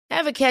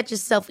Ever catch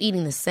yourself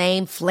eating the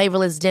same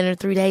flavorless dinner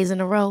 3 days in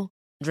a row?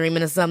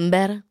 Dreaming of something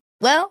better?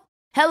 Well,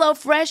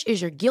 HelloFresh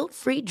is your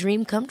guilt-free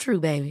dream come true,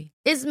 baby.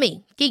 It's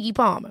me, Keke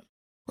Palmer.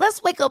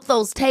 Let's wake up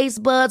those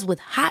taste buds with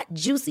hot,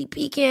 juicy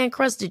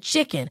pecan-crusted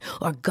chicken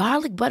or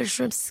garlic butter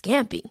shrimp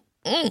scampi.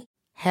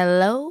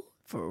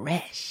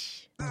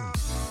 HelloFresh.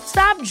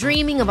 Stop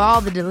dreaming of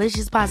all the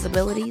delicious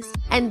possibilities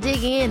and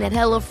dig in at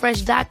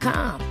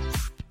HelloFresh.com.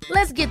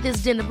 Let's get this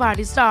dinner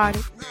party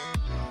started.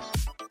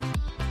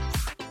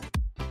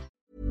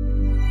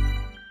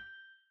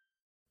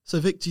 So,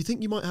 Vic, do you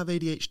think you might have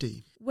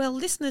ADHD? Well,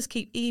 listeners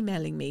keep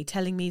emailing me,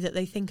 telling me that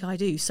they think I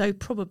do, so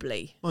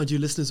probably. Mind you,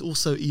 listeners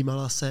also email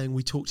us saying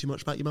we talk too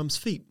much about your mum's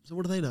feet. So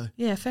what do they know?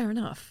 Yeah, fair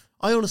enough.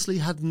 I honestly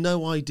had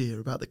no idea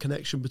about the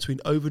connection between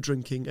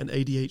overdrinking and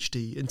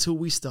ADHD until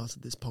we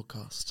started this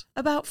podcast.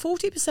 About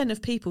 40%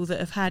 of people that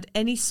have had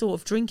any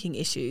sort of drinking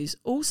issues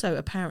also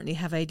apparently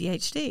have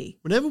ADHD.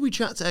 Whenever we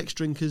chat to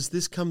ex-drinkers,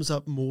 this comes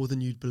up more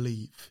than you'd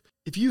believe.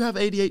 If you have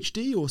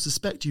ADHD or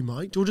suspect you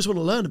might, or just want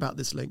to learn about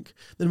this link,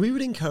 then we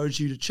would encourage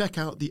you to check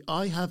out the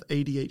I Have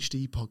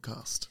ADHD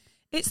podcast.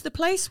 It's the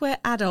place where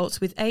adults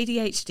with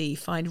ADHD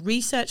find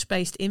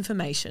research-based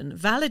information,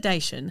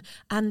 validation,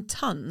 and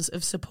tons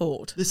of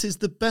support. This is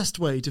the best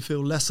way to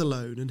feel less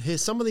alone and hear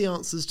some of the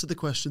answers to the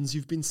questions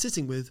you've been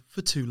sitting with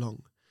for too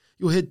long.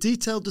 You'll hear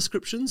detailed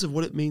descriptions of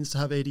what it means to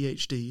have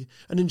ADHD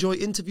and enjoy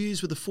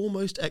interviews with the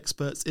foremost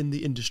experts in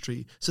the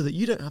industry so that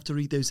you don't have to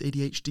read those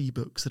ADHD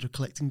books that are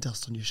collecting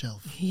dust on your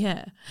shelf.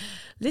 Yeah.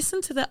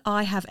 Listen to the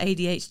I Have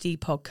ADHD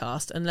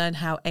podcast and learn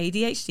how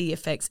ADHD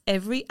affects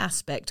every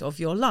aspect of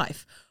your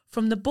life,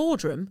 from the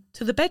boardroom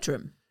to the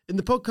bedroom. In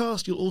the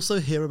podcast, you'll also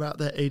hear about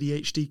their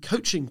ADHD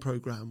coaching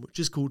program, which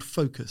is called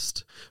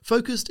Focused.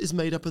 Focused is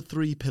made up of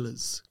 3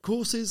 pillars: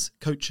 courses,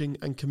 coaching,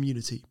 and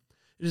community.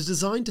 It is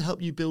designed to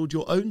help you build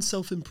your own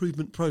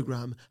self-improvement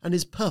program and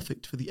is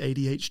perfect for the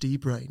ADHD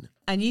brain.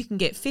 And you can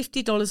get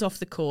 $50 off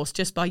the course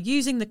just by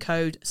using the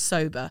code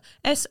SOBER,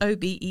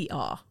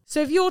 SOBER.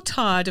 So if you're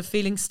tired of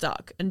feeling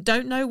stuck and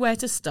don't know where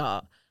to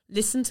start,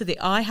 listen to the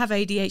I Have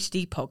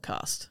ADHD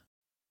podcast.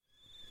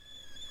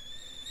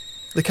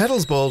 The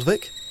kettle's boiled,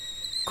 Vic.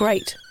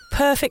 Great.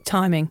 Perfect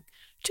timing.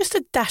 Just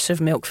a dash of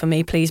milk for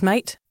me, please,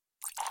 mate.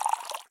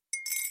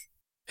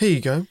 Here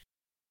you go.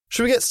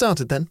 Shall we get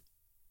started then?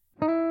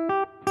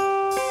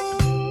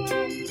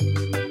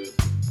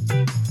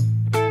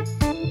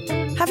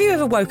 Have you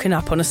ever woken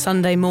up on a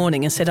Sunday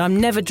morning and said, I'm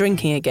never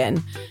drinking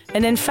again,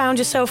 and then found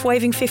yourself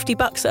waving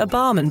 $50 at a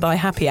barman by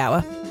happy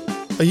hour?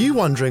 Are you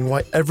wondering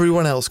why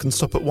everyone else can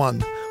stop at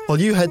 1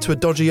 while you head to a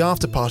dodgy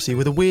after-party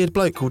with a weird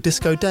bloke called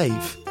Disco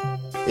Dave?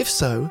 If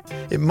so,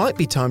 it might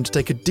be time to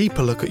take a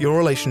deeper look at your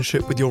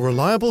relationship with your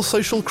reliable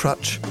social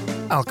crutch,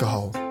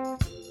 alcohol.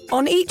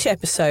 On each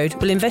episode,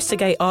 we'll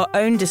investigate our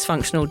own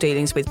dysfunctional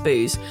dealings with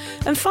booze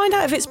and find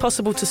out if it's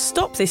possible to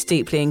stop this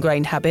deeply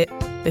ingrained habit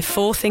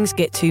before things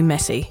get too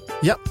messy.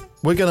 Yep,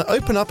 we're going to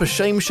open up a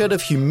shame shed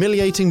of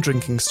humiliating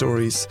drinking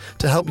stories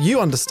to help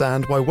you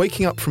understand why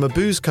waking up from a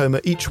booze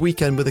coma each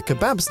weekend with a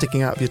kebab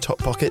sticking out of your top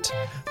pocket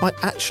might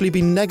actually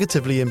be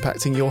negatively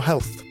impacting your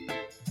health.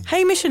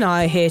 Hamish and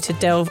I are here to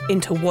delve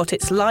into what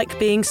it's like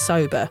being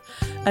sober,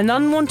 an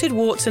unwanted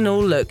warts and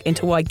all look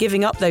into why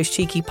giving up those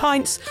cheeky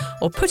pints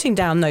or putting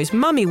down those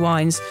mummy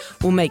wines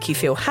will make you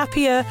feel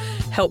happier,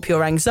 help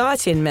your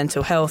anxiety and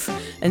mental health,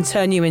 and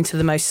turn you into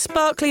the most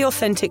sparkly,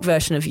 authentic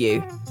version of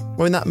you.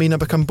 Won't that mean I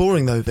become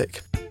boring though,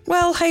 Vic?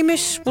 Well,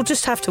 Hamish, we'll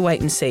just have to wait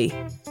and see.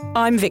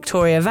 I'm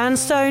Victoria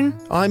Vanstone.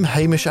 I'm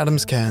Hamish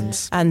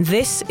Adams-Cairns. And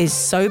this is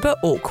Sober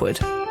Awkward.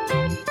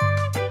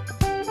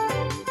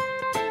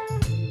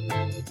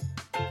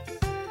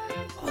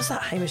 What was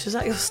that, Hamish? Was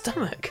that your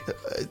stomach?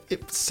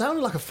 It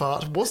sounded like a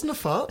fart. It wasn't a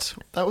fart.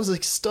 That was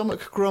a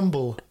stomach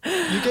grumble.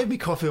 You gave me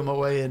coffee on my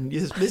way in.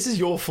 This is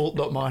your fault,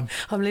 not mine.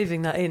 I'm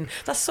leaving that in.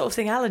 That's the sort of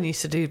thing Alan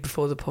used to do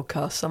before the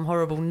podcast. Some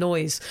horrible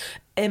noise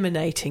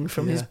emanating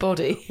from his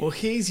body. Well,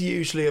 he's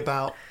usually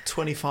about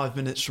 25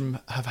 minutes from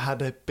have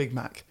had a Big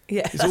Mac.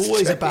 Yeah, he's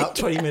always true. About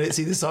 20 minutes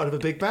either side of a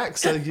Big Mac,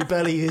 so your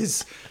belly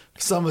is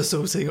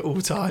somersaulting at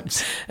all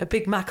times. A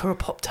Big Mac or a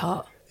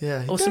Pop-Tart.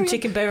 Yeah. Or some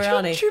chicken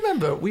biryani. Do you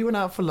remember we went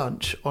out for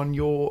lunch on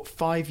your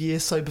 5-year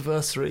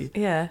soberversary?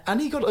 Yeah. And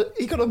he got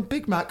a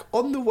Big Mac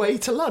on the way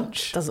to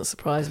lunch. Doesn't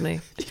surprise me.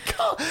 You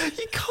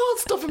can't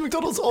stop at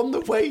McDonald's on the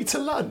way to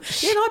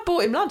lunch. Yeah, and I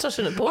bought him lunch. I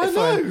shouldn't have bought it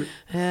for him.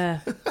 Yeah.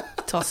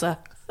 Tosser.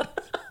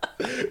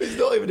 He's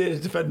not even here to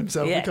defend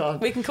himself. Yeah,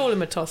 we can call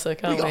him a tosser,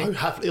 can't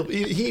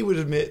we? He would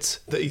admit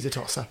that he's a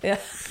tosser. Yeah,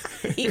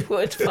 he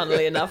would,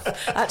 funnily enough.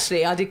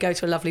 Actually, I did go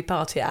to a lovely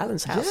party at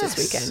Alan's house this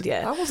weekend.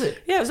 Yeah. How was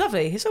it? Yeah, it was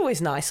lovely. It's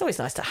always nice. It's always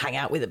nice to hang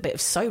out with a bit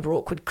of sober,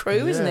 awkward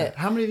crew, isn't it?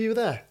 How many of you were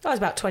there? I was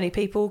about 20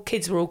 people.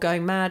 Kids were all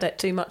going mad at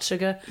too much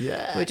sugar.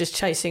 Yeah. We were just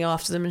chasing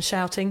after them and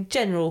shouting.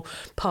 General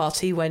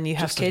party when you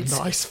have kids.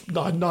 Nice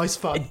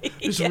fun.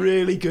 Just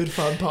really good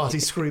fun party,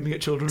 screaming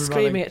at children and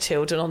Screaming at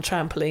children on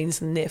trampolines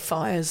and near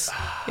fires.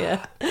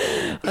 Yeah.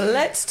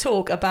 Let's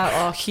talk about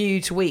our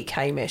huge week,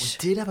 Hamish.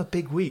 We did have a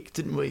big week,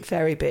 didn't we?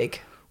 Very big.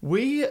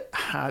 We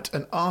had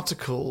an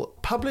article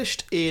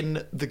published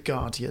in The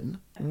Guardian,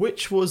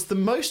 which was the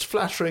most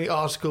flattering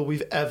article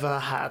we've ever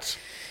had.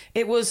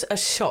 It was a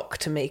shock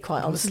to me,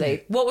 quite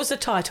honestly. What was the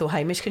title,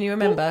 Hamish? Can you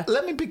remember? Well,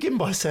 let me begin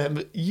by saying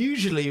that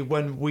usually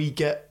when we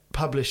get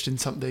published in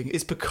something,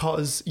 it's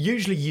because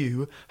usually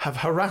you have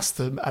harassed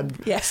them and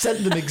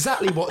sent them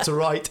exactly what to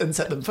write and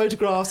sent them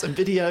photographs and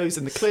videos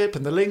and the clip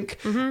and the link,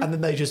 and then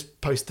they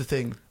just post the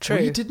thing. True.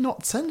 Well, you did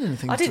not send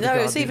anything. I didn't to the know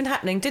it was Guardian. even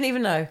happening. Didn't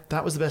even know.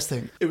 That was the best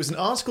thing. It was an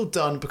article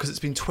done because it's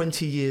been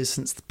 20 years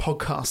since the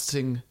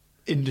podcasting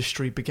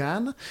industry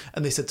began,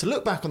 and they said to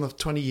look back on the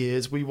 20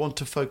 years, we want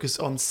to focus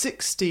on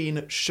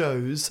 16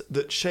 shows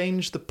that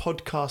changed the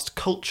podcast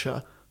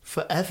culture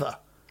forever.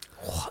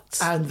 What?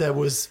 And there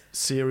was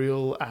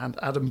Serial and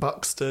Adam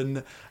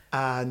Buxton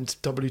and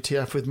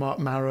WTF with Mark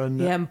Maron.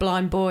 Yeah, and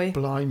Blind Boy.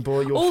 Blind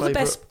Boy, your all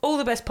favourite. all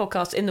the best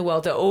podcasts in the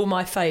world. They're all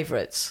my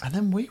favourites. And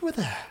then we were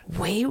there.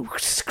 We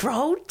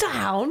scrolled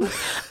down,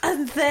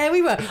 and there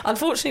we were.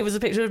 Unfortunately, it was a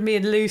picture of me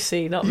and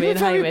Lucy, not me and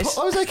Hamish.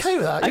 I was okay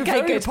with that. You're Okay,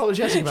 very good.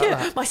 apologetic about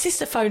that. My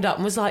sister phoned up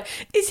and was like,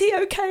 "Is he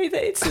okay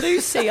that it's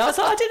Lucy?" I was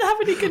like, "I didn't have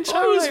any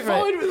control I was over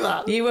fine it." with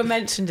that. You were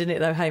mentioned in it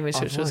though, Hamish, I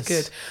which was was.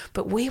 good.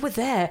 But we were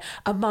there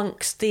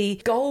amongst the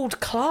gold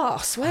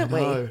class, weren't we?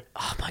 know.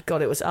 Oh my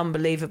God, it was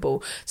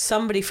unbelievable.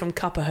 Somebody from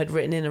Cuppa had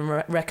written in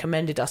and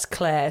recommended us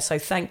Claire, so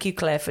thank you,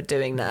 Claire, for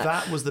doing that.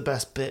 That was the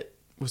best bit,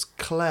 was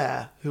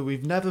Claire, who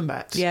we've never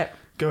met, Yep.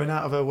 going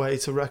out of her way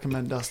to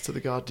recommend us to The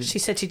Guardian. She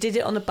said she did it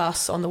on the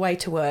bus on the way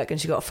to work,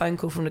 and she got a phone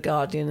call from The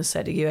Guardian and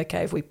said, "Are you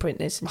okay if we print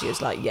this?" And she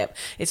was like, "Yep,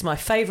 it's my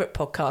favourite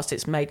podcast.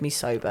 It's made me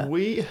sober."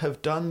 We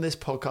have done this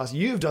podcast.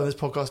 You've done this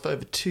podcast for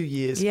over 2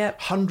 years. Yep.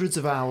 Hundreds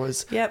of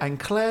hours. Yep. And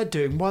Claire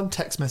doing one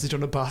text message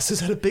on a bus has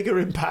had a bigger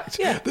impact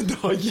Yeah. than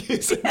our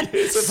years and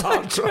years of So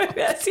hard true. drive.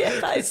 Yes, yeah,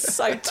 that is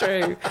so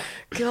true.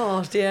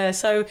 God, yeah.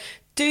 So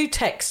do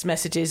text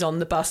messages on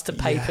the bus to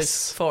papers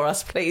Yes. for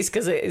us, please,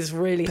 because it is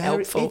really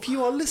helpful. If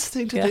you are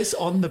listening to Yeah. this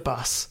on the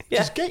bus, Yeah.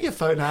 just get your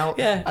phone out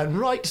Yeah. and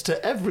write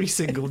to every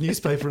single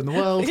newspaper in the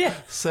world Yeah.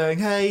 saying,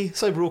 "Hey,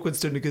 Sober Awkward's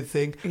doing a good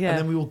thing," Yeah. and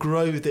then we will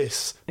grow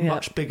this Yeah.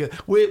 much bigger.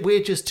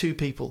 We're just two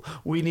people.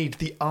 We need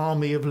the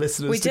army of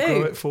listeners We to do.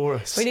 grow it for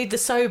us. We need the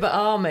sober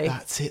army.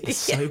 That's it, the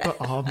sober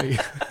army.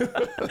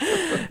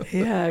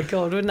 Yeah,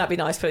 God, wouldn't that be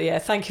nice? But yeah,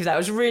 thank you. That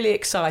was really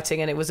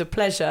exciting, and it was a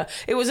pleasure.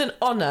 It was an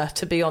honour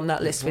to be on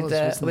that list was, with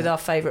wasn't with it? our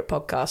favourite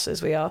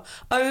podcasters. We are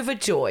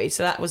overjoyed.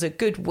 So that was a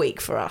good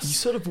week for You us.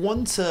 sort of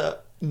want to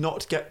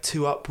not get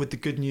too up with the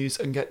good news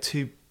and get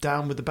too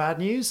down with the bad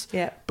news.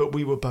 Yeah. But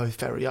we were both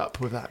very up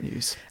with that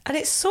news. And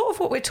it's sort of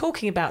what we're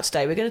talking about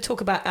today. We're going to talk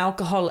about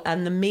alcohol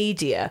and the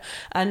media,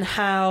 and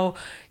how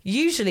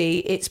usually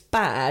it's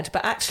bad,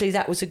 but actually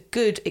that was a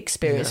good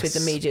experience with the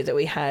Yes. media that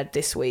we had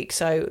this week.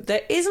 So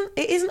it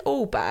isn't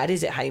all bad,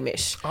 is it,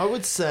 Hamish? I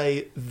would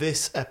say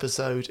this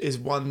episode is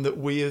one that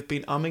we have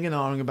been umming and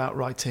ahhing about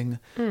writing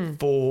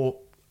for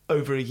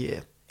over a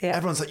year. Yeah.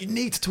 Everyone's like, you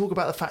need to talk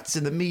about the fact it's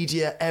in the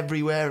media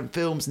everywhere, and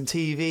films and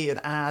TV and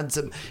ads,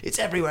 and it's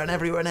everywhere and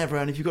everywhere and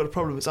everywhere, and if you've got a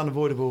problem, it's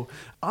unavoidable.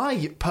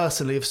 I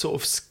personally have sort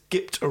of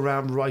skipped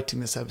around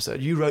writing this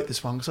episode. You wrote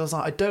this one, because I was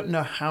like, I don't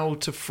know how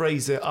to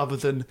phrase it other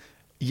than,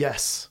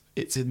 yes,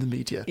 it's in the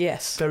media.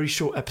 Yes. Very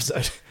short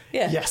episode.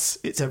 Yeah. Yes,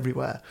 it's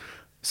everywhere.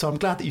 So I'm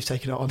glad that you've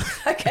taken it on.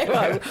 Okay,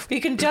 well,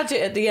 you can judge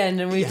it at the end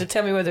and we to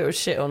tell me whether it was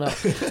shit or not.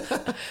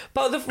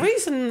 But the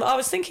reason I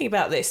was thinking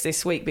about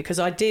this week, because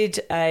I did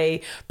a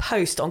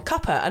post on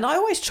Cuppa, and I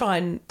always try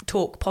and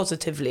talk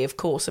positively, of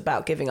course,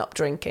 about giving up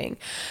drinking.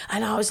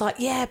 And I was like,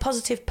 yeah,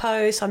 positive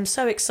post. I'm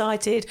so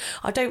excited.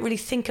 I don't really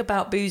think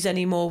about booze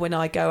anymore when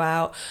I go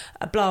out.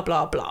 Blah,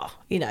 blah, blah.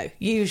 You know,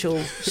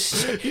 usual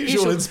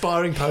Usual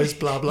inspiring post,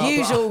 blah, blah,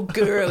 usual blah.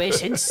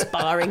 guru-ish,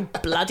 inspiring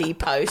bloody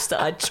post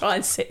that I try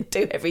and sit and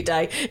do every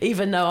day,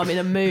 even though I'm in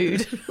a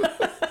mood.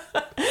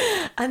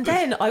 And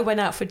then I went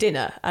out for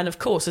dinner, and of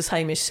course, as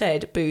Hamish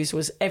said, booze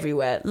was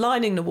everywhere,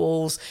 lining the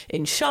walls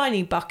in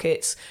shiny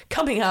buckets,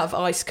 coming out of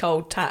ice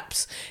cold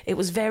taps. It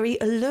was very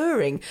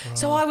alluring.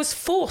 So I was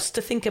forced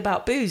to think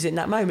about booze in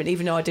that moment,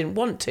 even though I didn't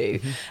want to.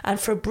 And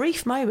for a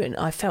brief moment,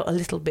 I felt a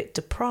little bit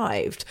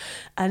deprived.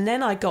 And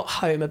then I got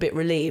home a bit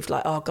relieved,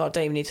 like, oh God, I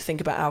don't even need to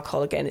think about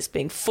alcohol again. It's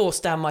being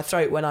forced down my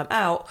throat when I'm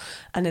out.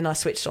 And then I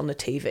switched on the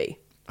TV.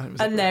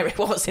 And there it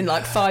was in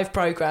like 5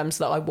 programmes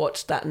that I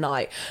watched that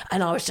night.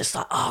 And I was just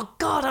like, oh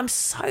God, I'm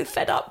so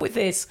fed up with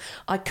this.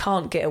 I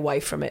can't get away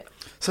from it.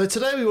 So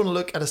today we want to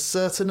look at a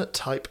certain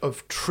type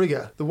of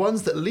trigger. The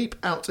ones that leap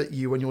out at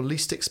you when you're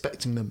least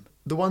expecting them.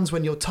 The ones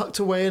when you're tucked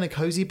away in a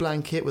cosy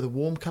blanket with a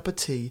warm cup of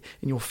tea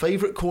in your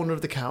favourite corner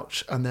of the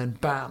couch, and then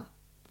bam,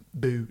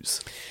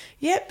 booze.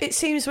 Yep, it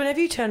seems whenever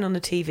you turn on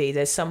the TV,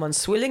 there's someone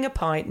swilling a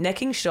pint,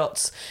 necking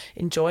shots,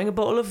 enjoying a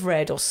bottle of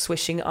red or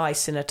swishing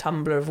ice in a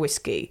tumbler of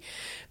whiskey.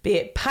 Be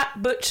it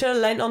Pat Butcher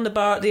lent on the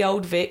bar at the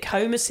Old Vic,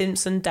 Homer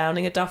Simpson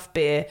downing a Duff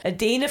beer,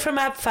 Adina from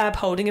Ab Fab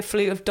holding a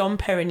flute of Dom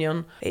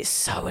Perignon. It's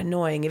so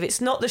annoying. If it's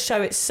not the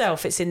show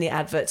itself, it's in the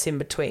adverts in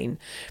between.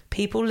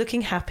 People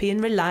looking happy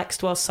and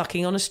relaxed while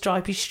sucking on a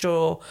stripy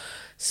straw,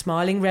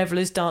 smiling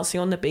revellers dancing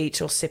on the beach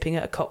or sipping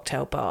at a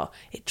cocktail bar.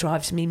 It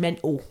drives me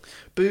mental.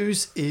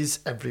 Booze is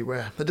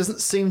everywhere. There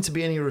doesn't seem to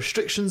be any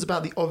restrictions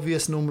about the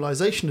obvious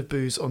normalisation of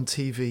booze on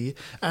TV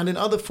and in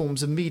other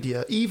forms of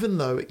media, even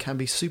though it can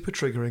be super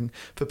triggering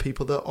for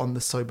people that are on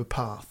the sober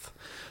path.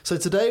 So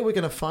today we're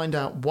going to find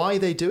out why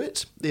they do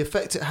it, the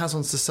effect it has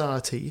on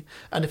society,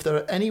 and if there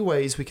are any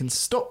ways we can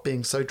stop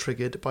being so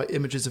triggered by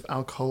images of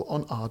alcohol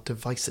on our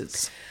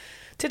devices.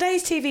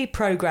 Today's TV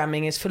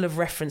programming is full of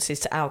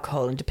references to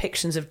alcohol and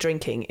depictions of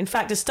drinking. In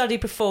fact, a study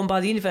performed by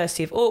the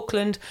University of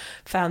Auckland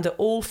found that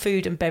all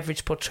food and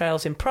beverage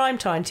portrayals in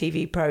primetime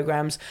TV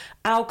programmes,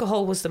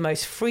 alcohol was the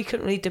most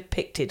frequently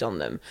depicted on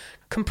them,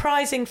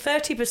 comprising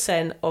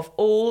 30% of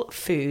all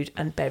food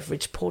and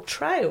beverage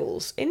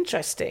portrayals.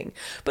 Interesting.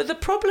 But the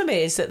problem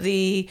is that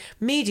the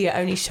media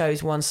only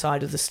shows one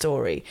side of the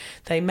story.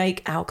 They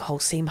make alcohol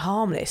seem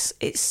harmless.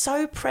 It's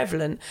so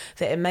prevalent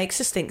that it makes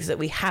us think that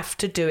we have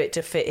to do it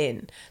to fit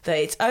in, that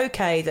it's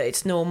okay, that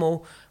it's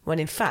normal, when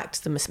in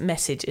fact the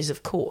message is,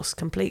 of course,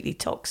 completely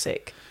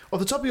toxic. Off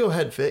the top of your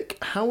head, Vic,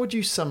 how would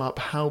you sum up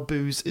how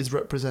booze is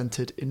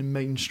represented in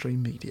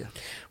mainstream media?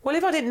 Well,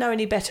 if I didn't know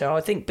any better, I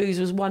would think booze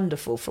was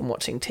wonderful from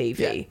watching TV.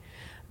 Yeah.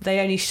 They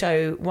only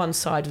show one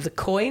side of the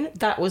coin.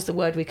 That was the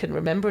word we couldn't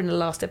remember in the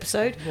last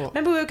episode. What?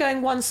 Remember we were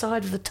going one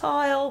side of the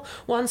tile,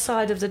 one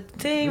side of the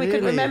thing. We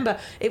couldn't Really? remember.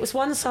 It was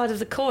one side of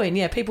the coin.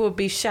 Yeah, people would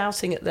be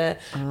shouting at their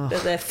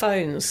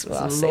phones.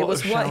 There's a lot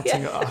of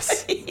shouting at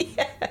us.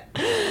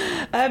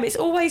 It's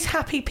always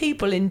happy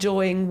people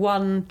enjoying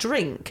one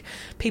drink,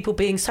 people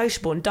being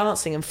sociable and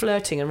dancing and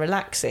flirting and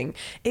relaxing.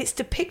 It's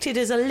depicted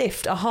as a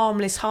lift, a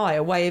harmless high,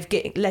 a way of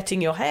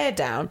letting your hair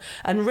down,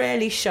 and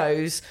rarely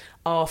shows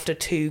after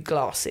 2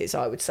 glasses,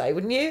 I would say,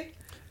 wouldn't you?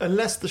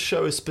 Unless the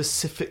show is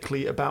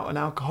specifically about an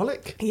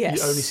alcoholic, Yes.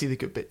 you only see the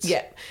good bits.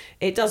 Yeah,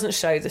 it doesn't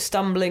show the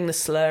stumbling, the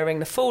slurring,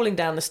 the falling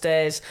down the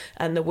stairs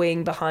and the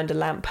weeing behind a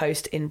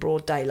lamppost in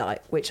broad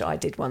daylight, which I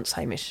did once,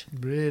 Hamish.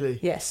 Really?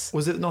 Yes.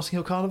 Was it the Notting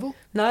Hill Carnival?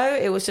 No,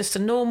 it was just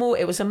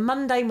it was a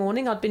Monday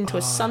morning. I'd been to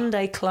a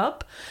Sunday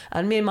club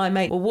and me and my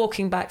mate were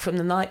walking back from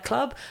the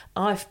nightclub.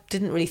 I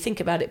didn't really think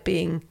about it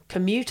being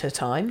commuter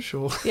time.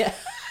 Sure. Yeah.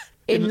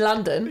 In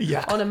London,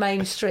 Yeah. on a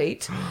main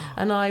street,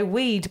 and I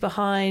weed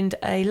behind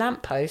a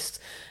lamppost.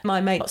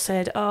 My mate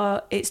said,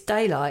 it's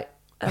daylight.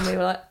 And we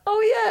were like,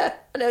 oh yeah.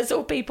 And there was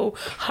all people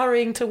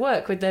hurrying to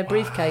work with their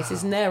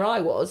briefcases, and there I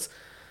was.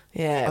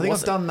 Yeah, I think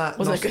I've done that.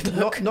 Wasn't a good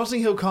look. Notting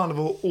Hill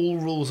Carnival, all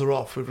rules are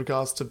off with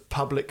regards to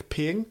public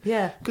peeing.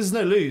 Yeah. Because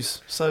there's no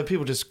lose. So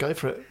people just go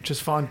for it.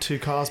 Just find 2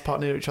 cars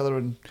parked near each other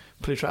and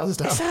pull your trousers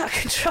down. It's out of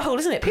control,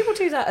 isn't it? People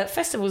do that at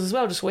festivals as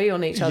well, just wee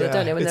on each other, Yeah,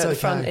 don't they, when it's they're at the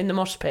front okay. in the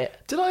mosh pit.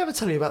 Did I ever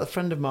tell you about the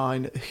friend of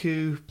mine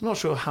who, I'm not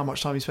sure how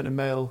much time he spent in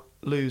male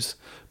loos,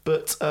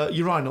 but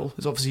urinal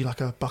is obviously like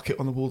a bucket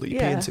on the wall that you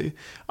pee Yeah. into.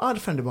 I had a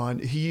friend of mine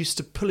who used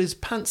to pull his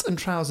pants and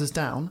trousers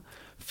down,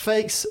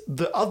 face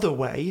the other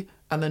way,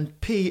 and then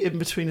pee in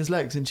between his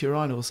legs into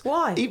urinals.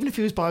 Why? Even if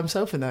he was by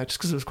himself in there, just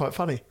because it was quite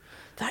funny.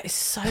 That is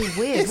so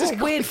weird. What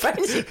weird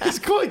friends you have. It's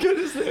quite good,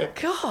 isn't it?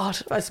 God,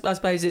 I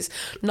suppose it's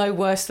no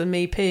worse than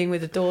me peeing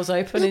with the doors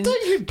open. in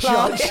Don't you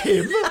Plant- judge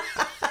him?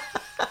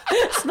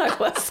 It's no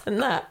worse than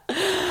that.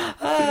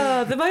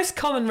 The most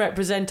common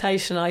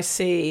representation I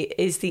see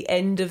is the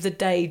end of the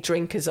day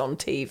drinkers on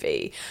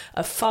TV.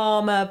 A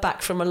farmer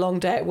back from a long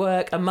day at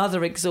work, a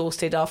mother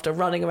exhausted after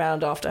running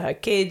around after her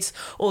kids,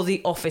 or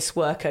the office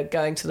worker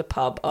going to the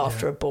pub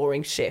after a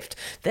boring shift.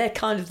 They're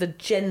kind of the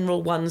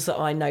general ones that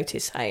I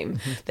notice, Haim.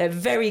 They're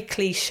very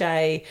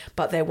cliche,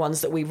 but they're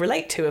ones that we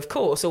relate to, of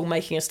course, all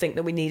making us think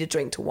that we need a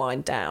drink to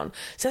wind down.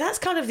 So that's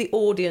kind of the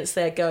audience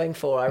they're going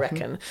for, I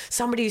reckon.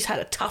 Somebody who's had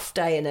a tough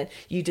day and then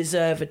you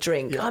deserve a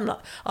drink. Yeah.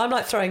 I'm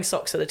like throwing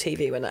socks at the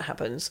TV when that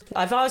happens.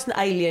 If I was an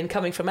alien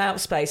coming from outer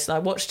space and I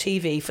watched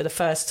TV for the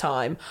first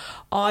time,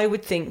 I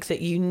would think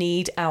that you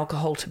need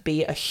alcohol to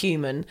be a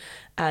human,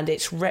 and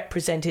it's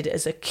represented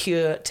as a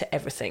cure to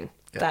everything.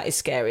 Yeah. That is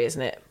scary,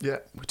 isn't it? Yeah,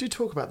 we do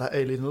talk about that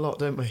alien a lot,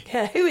 don't we?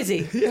 Yeah, who is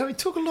he? Yeah, we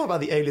talk a lot about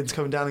the aliens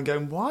coming down and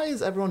going, why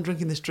is everyone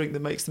drinking this drink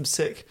that makes them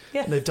sick?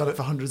 Yeah. And they've done it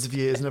for hundreds of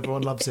years and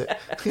everyone loves it.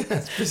 Yeah,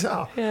 it's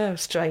bizarre. Yeah,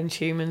 strange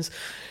humans.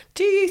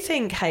 Do you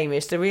think,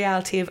 Hamish, the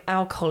reality of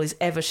alcohol is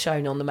ever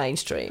shown on the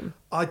mainstream?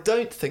 I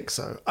don't think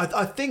so.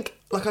 I think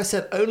like I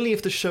said, only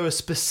if the show is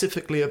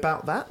specifically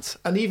about that.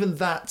 And even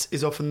that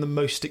is often the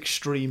most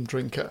extreme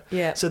drinker.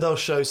 Yeah. So they'll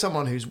show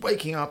someone who's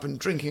waking up and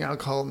drinking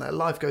alcohol and their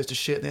life goes to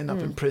shit and they end up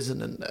in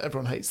prison and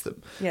everyone hates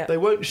them. Yeah. They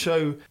won't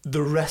show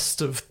the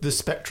rest of the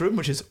spectrum,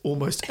 which is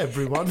almost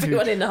everyone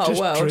Everyone who in the whole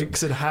just world.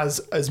 drinks and has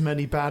as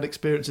many bad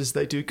experiences as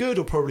they do good,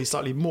 or probably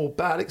slightly more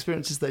bad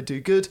experiences they do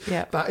good.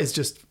 Yeah. That is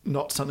just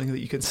not something that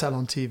you can sell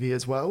on TV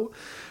as well.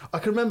 I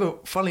can remember,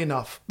 funnily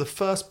enough, the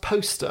first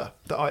poster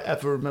that I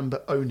ever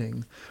remember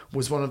owning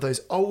was one of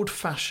those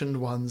old-fashioned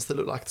ones that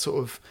looked like sort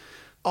of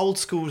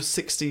old-school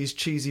 60s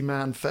cheesy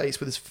man face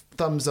with his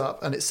thumbs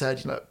up, and it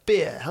said,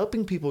 beer,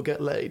 helping people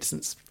get laid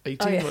since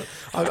 18. Oh, yeah.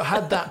 I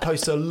had that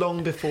poster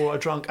long before I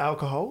drank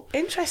alcohol.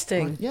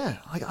 Interesting.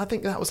 I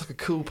think that was like a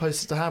cool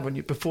poster to have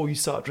before you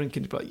start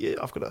drinking. You'd be like, yeah,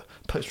 I've got a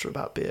poster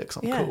about beer because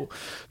I'm cool.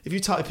 If you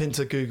type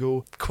into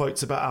Google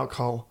quotes about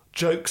alcohol,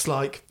 jokes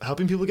like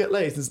helping people get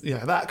laid,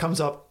 that comes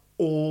up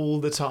all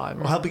the time,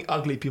 or helping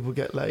ugly people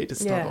get laid.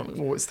 It's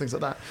always things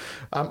like that.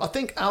 I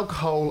think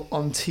alcohol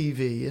on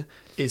TV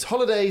is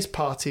holidays,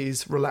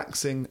 parties,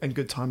 relaxing, and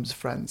good times with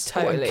friends.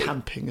 Totally. And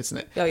camping, isn't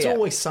it? Oh, it's yeah.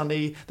 always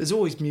sunny. There's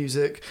always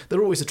music.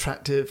 They're always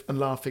attractive and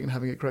laughing and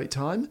having a great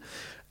time.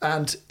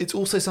 And it's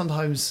also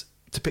sometimes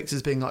depicted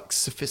as being like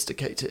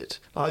sophisticated.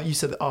 Like you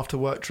said, that after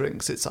work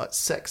drinks, it's like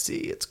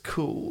sexy, it's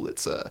cool,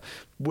 it's a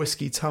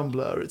whiskey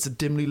tumbler, it's a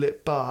dimly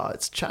lit bar,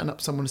 it's chatting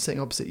up someone sitting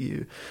opposite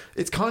you.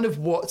 It's kind of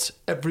what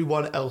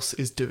everyone else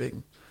is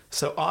doing.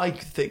 So I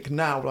think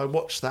now when I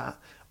watch that,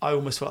 I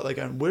almost felt like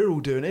they're going, we're all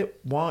doing it,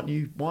 why aren't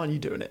you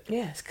doing it?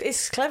 Yeah,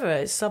 it's clever.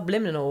 It's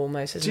subliminal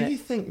almost, isn't it? Do you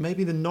think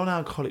maybe the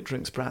non-alcoholic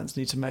drinks brands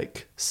need to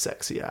make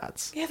sexy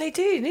ads? Yeah, they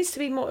do. It needs to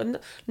be more...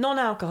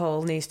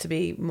 Non-alcohol needs to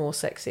be more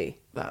sexy.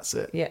 That's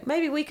it. Yeah,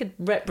 maybe we could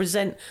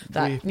represent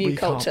that new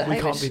culture.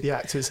 We can't be the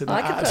actors in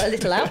I that could put a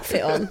little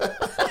outfit on.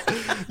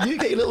 You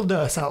get your little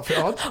nurse outfit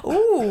on.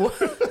 Ooh.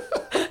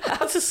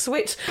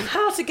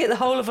 How to get the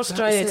whole of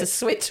Australia to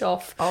switch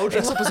off. I'll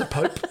dress up as a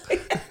pope.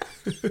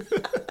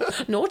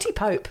 Naughty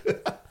Pope.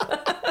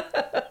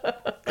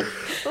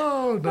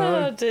 Oh,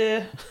 no. Oh,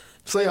 dear.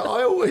 So yeah,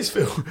 I always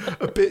feel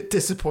a bit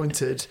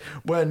disappointed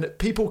when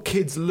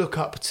kids look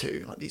up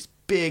to, like these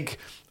big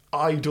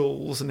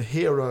idols and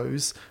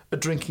heroes, are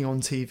drinking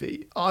on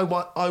TV.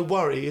 I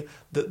worry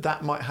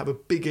that might have a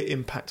bigger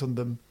impact on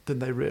them than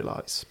they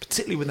realise,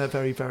 particularly when they're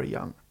very, very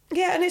young.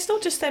 Yeah, and it's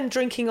not just them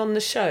drinking on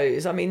the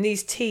shows. I mean,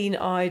 these teen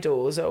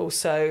idols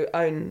also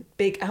own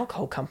big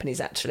alcohol companies,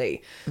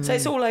 actually. So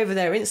it's all over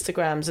their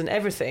Instagrams and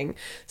everything.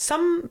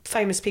 Some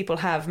famous people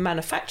have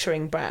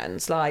manufacturing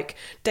brands, like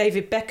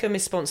David Beckham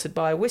is sponsored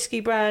by a whiskey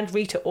brand,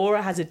 Rita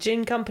Ora has a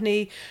gin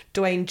company,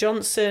 Dwayne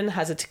Johnson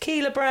has a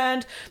tequila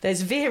brand,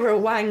 there's Vera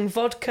Wang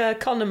vodka,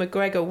 Conor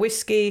McGregor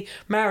whiskey,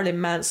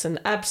 Marilyn Manson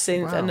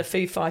absinthe, and the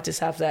Foo Fighters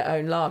have their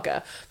own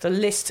lager. The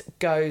list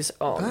goes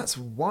on. That's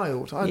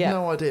wild. I had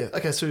no idea.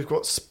 Okay, so we've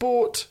got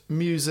sport,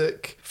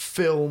 music,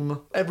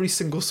 film, every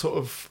single sort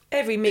of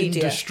every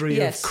media industry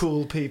of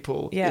cool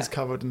people is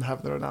covered and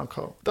have their own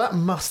alcohol. That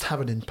must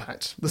have an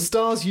impact. The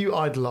stars you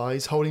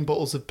idolise holding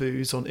bottles of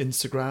booze on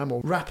Instagram,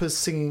 or rappers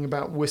singing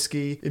about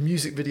whiskey in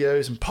music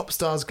videos, and pop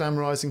stars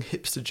glamorising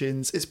hipster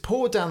gins, it's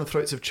poured down the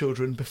throats of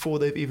children before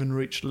they've even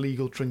reached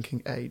legal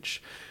drinking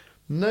age.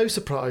 No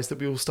surprise that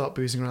we all start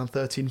boozing around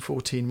 13,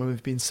 14 when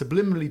we've been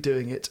subliminally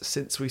doing it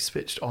since we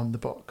switched on the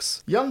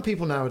box. Young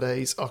people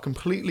nowadays are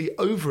completely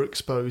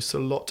overexposed to a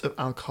lot of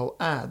alcohol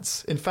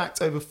ads. In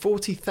fact, over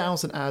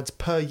 40,000 ads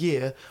per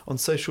year on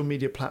social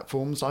media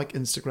platforms like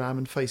Instagram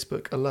and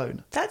Facebook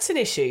alone. That's an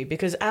issue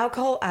because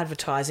alcohol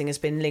advertising has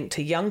been linked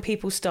to young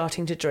people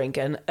starting to drink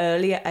at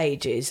earlier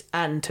ages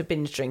and to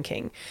binge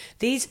drinking.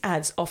 These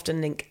ads often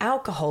link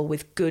alcohol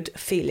with good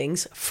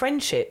feelings,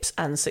 friendships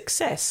and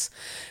success.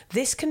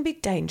 This can be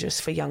dangerous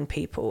for young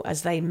people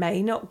as they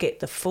may not get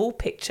the full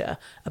picture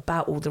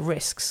about all the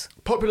risks.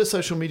 Popular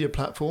social media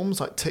platforms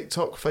like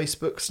TikTok,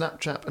 Facebook,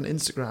 Snapchat and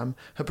Instagram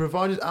have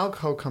provided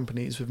alcohol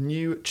companies with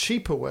new,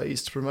 cheaper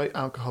ways to promote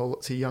alcohol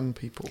to young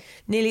people.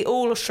 Nearly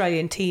all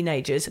Australian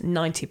teenagers,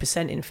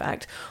 90% in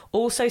fact,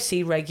 also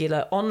see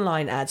regular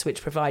online ads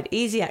which provide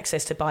easy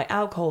access to buy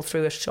alcohol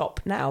through a Shop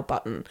Now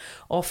button,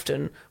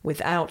 often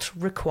without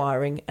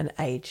requiring an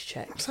age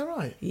check. Is that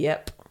right?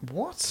 Yep.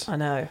 What? I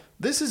know.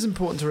 This is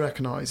important to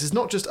recognise. It's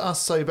not just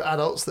us sober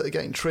adults that are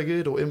getting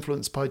triggered or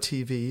influenced by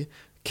TV.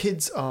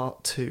 Kids are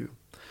too.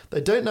 They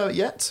don't know it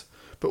yet,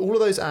 but all of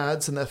those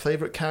ads and their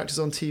favourite characters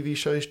on TV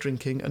shows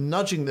drinking are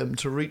nudging them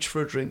to reach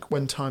for a drink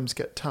when times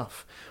get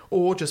tough,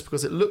 or just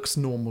because it looks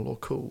normal or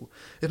cool.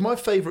 If my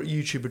favourite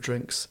YouTuber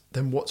drinks,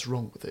 then what's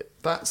wrong with it?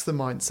 That's the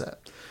mindset.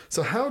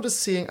 So how does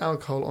seeing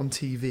alcohol on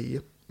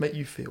TV make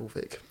you feel,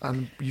 Vic?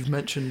 And you've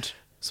mentioned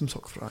some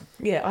sock throwing.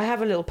 Yeah, I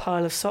have a little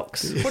pile of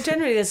socks. Well,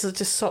 generally there's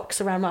just socks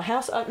around my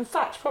house. In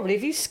fact, probably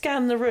if you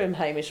scan the room,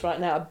 Hamish, right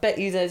now, I bet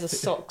you there's a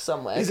sock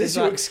somewhere. Is this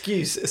your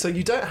excuse? So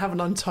you don't have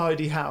an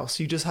untidy house,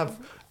 you just have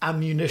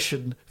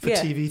ammunition for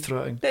Yeah. TV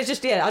throwing. There's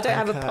just, I don't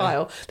have a Okay.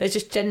 pile. There's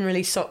just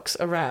generally socks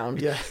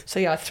around. Yeah. So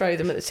I throw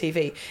them at the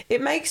TV.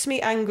 It makes me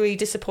angry,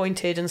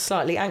 disappointed and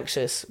slightly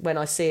anxious when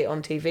I see it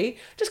on TV,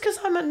 just because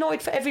I'm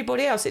annoyed for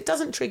everybody else. It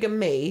doesn't trigger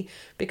me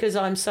because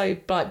I'm so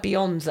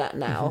beyond that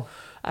now.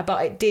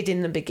 But it did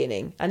in the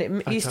beginning, and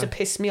it used to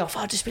piss me off.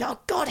 I'd just be like, oh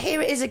God,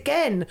 here it is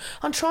again.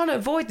 I'm trying to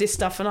avoid this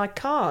stuff and I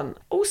can't.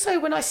 Also,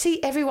 when I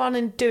see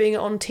everyone doing it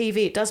on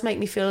TV, it does make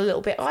me feel a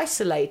little bit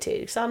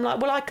isolated. So I'm like,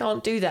 well, I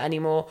can't do that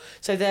anymore.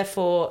 So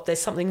therefore,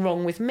 there's something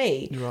wrong with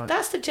me. Right.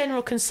 That's the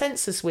general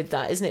consensus with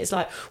that, isn't it? It's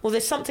like, well,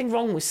 there's something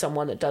wrong with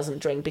someone that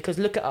doesn't drink because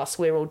look at us,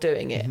 we're all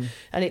doing it.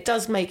 And it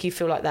does make you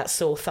feel like that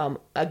sore thumb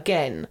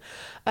again.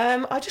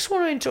 I just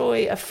want to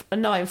enjoy a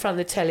night in front of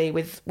the telly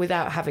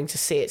without having to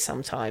see it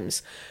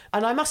sometimes.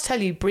 And I must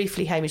tell you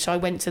briefly, Hamish, I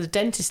went to the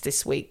dentist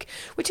this week,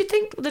 which you'd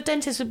think the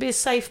dentist would be a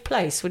safe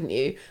place, wouldn't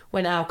you,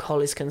 when alcohol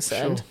is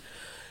concerned? Sure.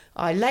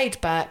 I laid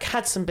back,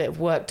 had some bit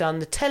of work done.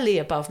 The telly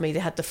above me, they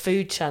had the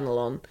food channel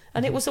on,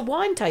 and it was a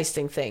wine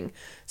tasting thing.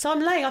 So I'm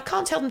laying, I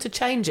can't tell them to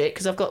change it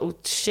because I've got all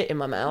shit in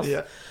my mouth.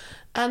 Yeah.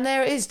 And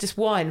there it is, just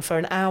wine for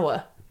an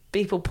hour.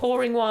 People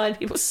pouring wine,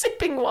 people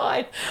sipping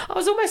wine. I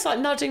was almost like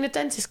nudging the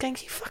dentist, going,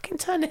 can you fucking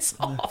turn this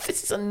off?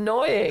 This is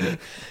annoying.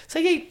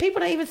 So people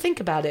don't even think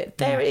about it.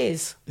 There it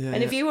is. Yeah,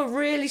 and if you were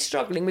really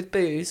struggling with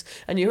booze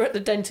and you were at the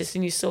dentist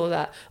and you saw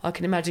that, I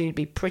can imagine you'd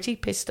be pretty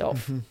pissed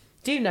off.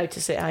 Do you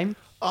notice it, Aim?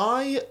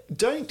 I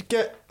don't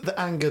get the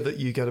anger that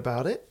you get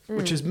about it,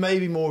 which is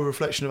maybe more a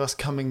reflection of us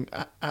coming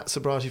at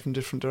sobriety from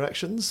different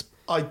directions.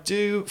 I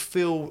do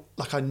feel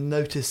like I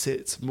notice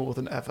it more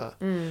than ever.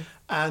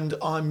 And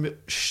I'm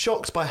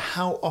shocked by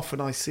how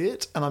often I see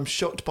it, and I'm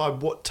shocked by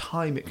what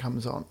time it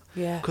comes on.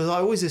 Yeah. Because I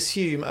always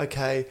assume,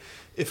 okay,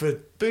 if a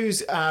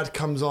booze ad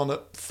comes on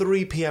at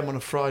 3 p.m. on a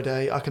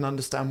Friday, I can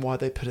understand why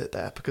they put it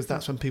there, because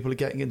that's when people are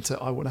getting into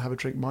I want to have a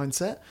drink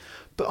mindset.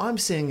 But I'm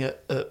seeing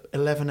it at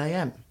 11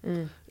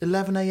 a.m.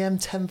 11 a.m,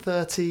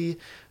 10:30.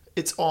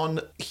 It's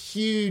on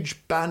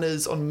huge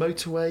banners on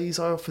motorways.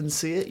 I often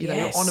see it, you're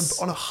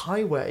on a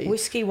highway.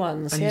 Whiskey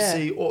ones, and yeah.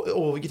 you see,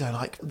 or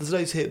like there's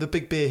loads here. The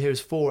big beer here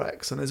is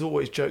 4X, and there's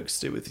always jokes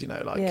to do with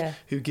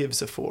who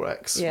gives a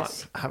 4X.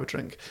 Yes. Like, have a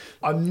drink.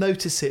 I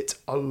notice it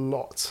a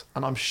lot,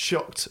 and I'm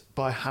shocked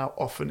by how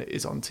often it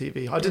is on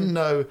TV. I didn't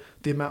know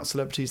the amount of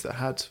celebrities that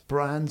had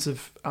brands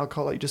of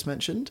alcohol like you just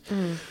mentioned.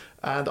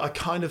 And I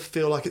kind of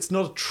feel like it's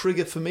not a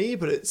trigger for me,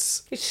 but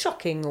it's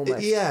shocking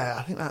almost. Yeah,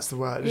 I think that's the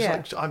word.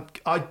 It's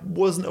like, I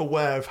wasn't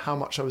aware of how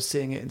much I was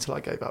seeing it until I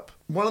gave up.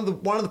 One of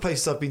the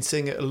places I've been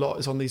seeing it a lot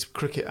is on these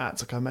cricket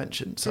ads, like I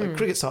mentioned. So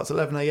cricket starts at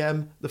 11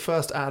 a.m. The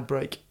first ad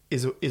break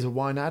is a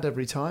wine ad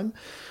every time.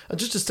 And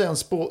just to stay on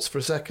sports for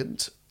a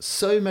second,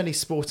 so many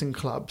sporting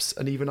clubs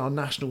and even our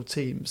national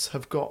teams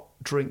have got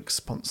drink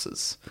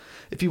sponsors.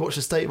 If you watch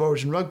the State of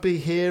Origin Rugby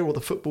here, or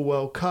the Football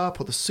World Cup,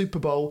 or the Super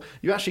Bowl,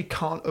 you actually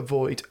can't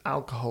avoid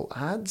alcohol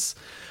ads.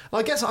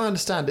 I guess I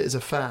understand it as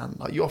a fan.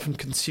 Like, you often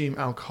consume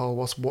alcohol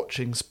whilst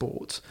watching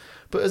sport.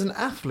 But as an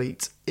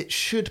athlete, it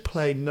should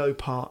play no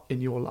part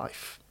in your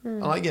life.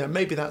 Like,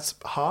 maybe that's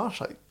harsh.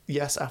 Like,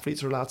 yes,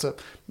 athletes are allowed to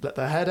let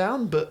their hair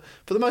down, but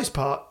for the most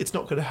part, it's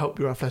not going to help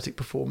your athletic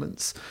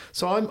performance.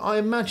 So I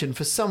imagine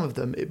for some of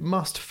them, it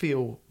must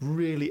feel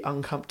really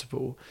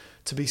uncomfortable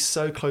to be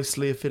so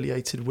closely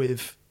affiliated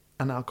with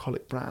an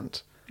alcoholic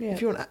brand. Yeah.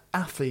 If you're an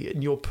athlete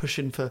and you're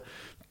pushing for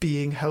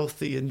being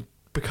healthy and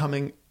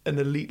becoming an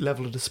elite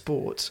level of the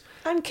sport.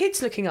 And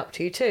kids looking up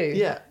to you too.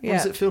 Yeah. What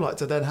does it feel like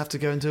to then have to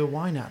go and do a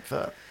wine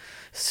advert?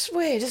 It's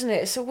weird, isn't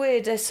it? It's so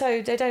weird.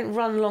 They don't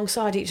run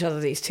alongside each other,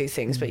 these two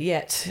things, but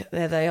yet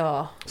there they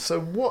are.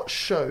 So what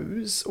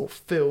shows or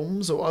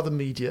films or other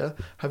media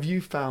have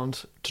you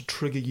found to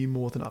trigger you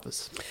more than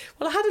others?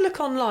 Well, I had a look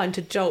online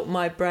to jolt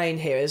my brain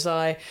here, as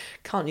I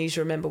can't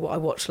usually remember what I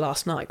watched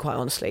last night, quite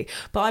honestly.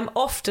 But I'm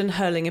often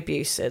hurling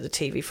abuse at the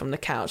TV from the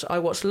couch. I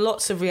watch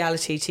lots of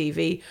reality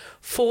TV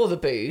for the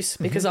booze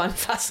because I'm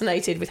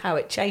fascinated with how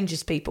it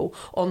changes people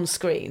on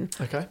screen.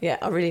 Okay. Yeah,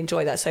 I really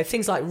enjoy that. So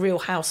things like Real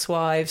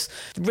Housewives,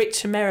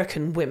 rich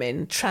American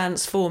women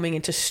transforming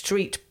into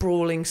street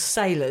brawling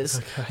sailors.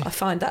 Okay. I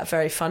find that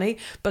very funny.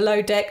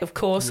 Below Deck, of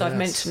course, I've Yes.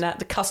 mentioned that.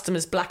 The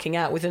customers blacking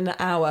out within an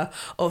hour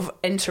of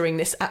entering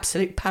this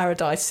absolute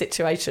paradise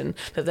situation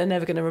that they're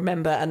never going to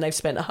remember, and they've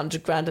spent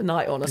 $100,000 a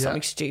night on or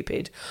something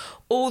stupid.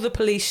 All the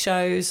police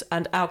shows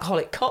and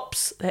alcoholic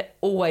cops, they're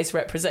always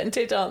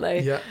represented, aren't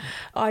they? Yeah.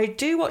 I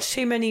do watch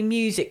too many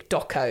music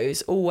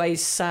docos,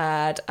 always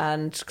sad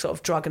and sort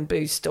of drug and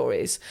booze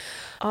stories.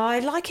 I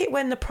like it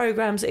when the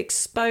programmes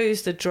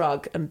expose the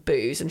drug and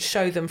booze and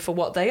show them for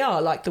what they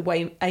are, like the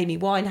way Amy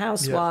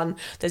Winehouse one.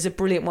 There's a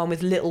brilliant one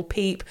with Little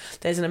Peep.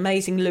 There's an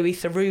amazing Louis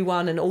Theroux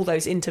one, and all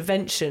those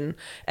intervention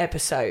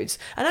episodes.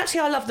 And actually,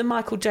 I love the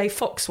Michael J.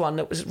 Fox one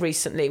that was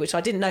recently, which I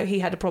didn't know he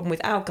had a problem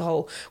with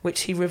alcohol,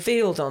 which he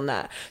revealed on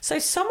that. So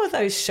some of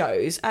those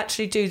shows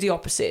actually do the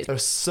opposite. There are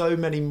so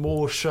many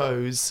more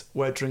shows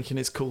where drinking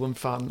is cool and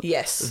fun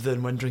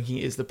than when drinking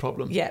is the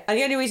problem. Yeah, and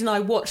the only reason I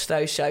watch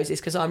those shows is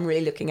because I'm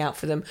really looking out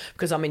for them,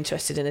 because I'm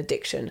interested in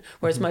addiction. television,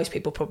 whereas most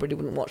people probably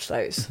wouldn't watch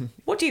those.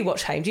 What do you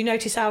watch, Hayne? Do you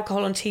notice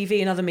alcohol on TV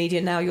and other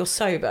media now you're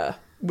sober?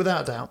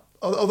 Without doubt.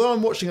 Although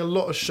I'm watching a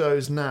lot of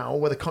shows now,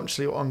 whether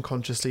consciously or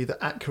unconsciously, that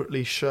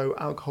accurately show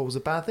alcohol is a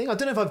bad thing. I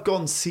don't know if I've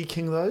gone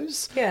seeking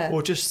those,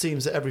 or it just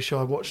seems that every show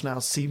I watch now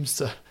seems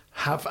to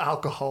have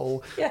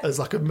alcohol as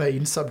like a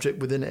main subject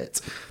within it.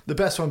 The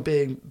best one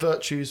being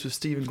Virtues with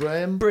Stephen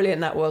Graham.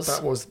 Brilliant, that was.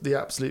 That was the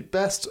absolute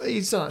best.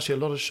 He's done actually a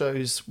lot of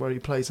shows where he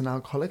plays an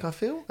alcoholic, I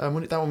feel. That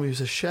one he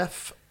was a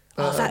chef.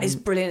 That is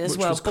brilliant as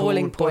well.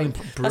 Boiling Point.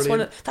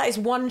 That is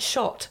one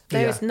shot.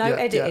 There is no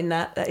edit in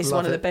that. That is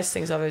one of the best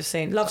things I've ever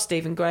seen. Love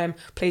Stephen Graham.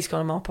 Please come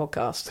on our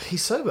podcast.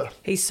 He's sober.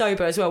 He's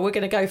sober as well. We're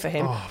going to go for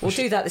him. We'll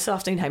do that this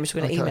afternoon, Hamish.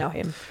 We're going to email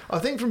him. I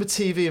think from a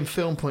TV and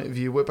film point of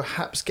view, we're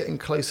perhaps getting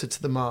closer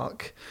to the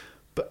mark.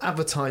 But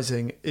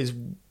advertising is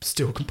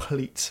still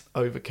complete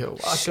overkill.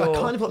 I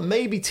kind of thought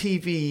maybe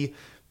TV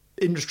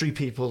industry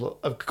people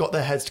have got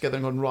their heads together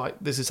and gone, right,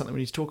 this is something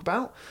we need to talk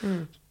about.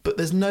 But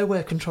there's no way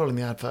of controlling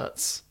the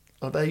adverts.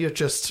 They're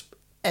just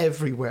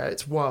everywhere.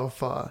 It's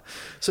wildfire.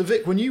 So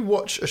Vic, when you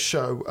watch a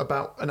show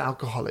about an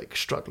alcoholic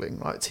struggling,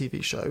 right,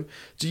 TV show,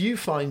 do you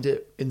find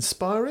it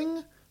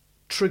inspiring,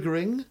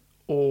 triggering,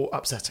 or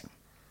upsetting?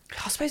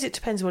 I suppose it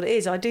depends what it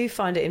is. I do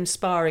find it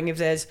inspiring if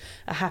there's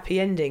a happy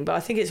ending, but I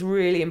think it's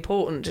really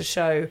important to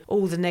show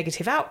all the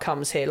negative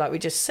outcomes here, like we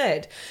just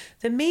said.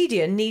 The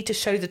media need to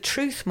show the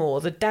truth more,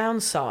 the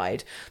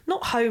downside,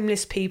 not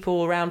homeless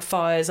people around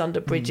fires under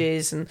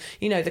bridges and,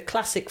 you know, the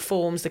classic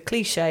forms, the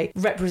cliche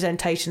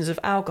representations of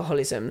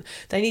alcoholism.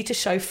 They need to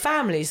show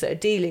families that are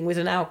dealing with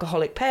an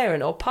alcoholic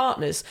parent or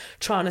partners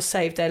trying to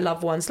save their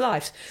loved ones'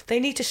 lives. They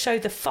need to show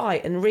the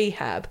fight and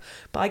rehab,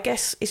 but I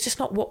guess it's just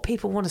not what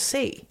people want to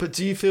see. But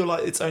do you feel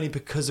like it's only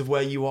because of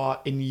where you are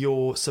in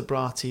your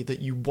sobriety that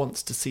you want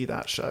to see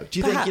that show? Do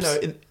you think, you know,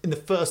 in the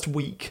first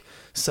week,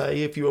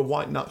 say, if you were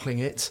white-knuckling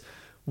it,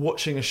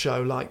 watching a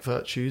show like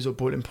Virtues or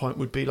Boiling Point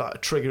would be like a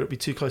trigger, it'd be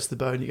too close to the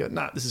bone, you go,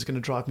 nah, this is going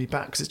to drive me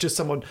back, because it's just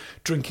someone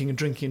drinking and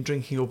drinking and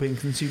drinking, or being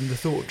consumed the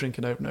thought of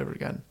drinking over and over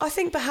again. I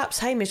think perhaps,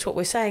 Hamish, what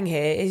we're saying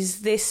here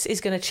is this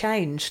is going to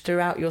change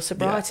throughout your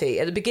sobriety.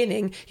 At the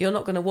beginning, you're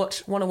not going to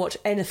want to watch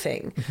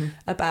anything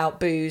about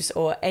booze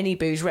or any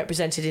booze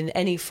represented in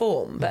any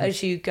form, but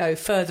as you go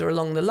further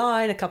along the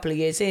line, a couple of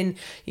years in,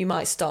 you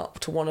might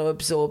start to want to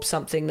absorb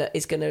something that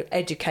is going to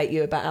educate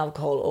you about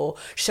alcohol or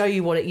show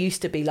you what it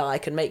used to be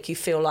like and make you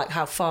feel like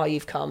how far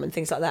you've come and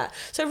things like that.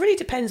 So it really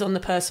depends on the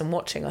person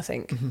watching, I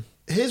think.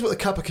 Here's what the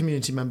Kappa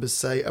community members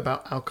say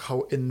about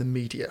alcohol in the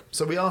media.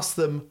 So we asked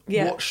them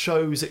what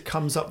shows it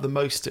comes up the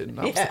most in.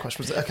 That was the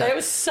question. Was it? Okay. There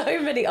were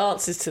so many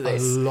answers to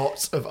this. A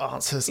lot of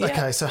answers. Yeah.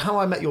 Okay, so How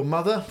I Met Your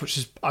Mother, which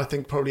is, I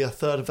think, probably a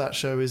third of that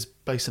show is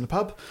based in a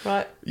pub.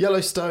 Right.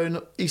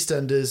 Yellowstone,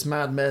 EastEnders,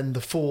 Mad Men,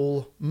 The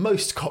Fall,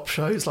 most cop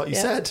shows, like you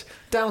said.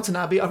 Downton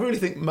Abbey. I really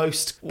think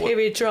most...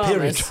 Period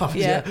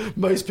dramas.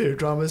 Most period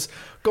dramas.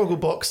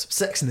 Gogglebox,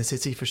 Sex and the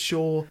City for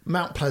sure.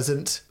 Mount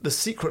Pleasant, The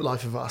Secret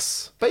Life of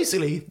Us.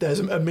 Basically, there's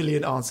a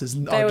million answers,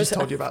 and I've just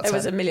told you about 10. There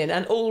was a million,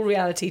 and all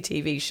reality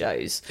TV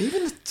shows.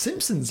 Even The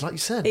Simpsons, like you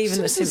said. Even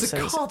Simpsons, The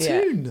Simpsons. a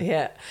cartoon.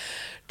 Yeah.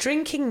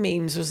 Drinking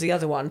memes was the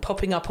other one,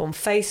 popping up on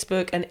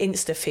Facebook and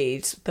Insta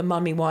feeds, the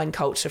mummy wine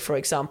culture, for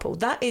example.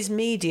 That is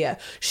media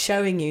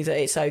showing you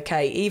that it's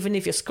okay. Even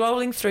if you're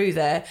scrolling through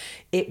there,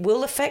 it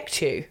will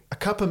affect you. A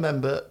Kappa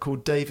member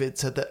called David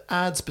said that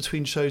ads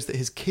between shows that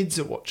his kids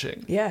are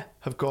watching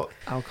have got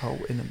alcohol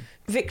in them.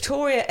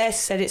 Victoria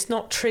S. said it's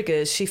not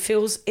triggers. She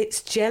feels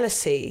it's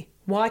jealousy.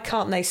 Why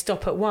can't they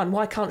stop at one?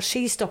 Why can't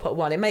she stop at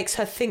one? It makes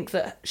her think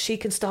that she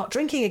can start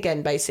drinking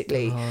again,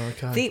 basically. Oh,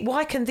 okay.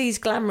 Why can these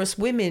glamorous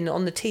women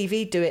on the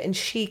TV do it and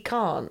she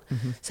can't?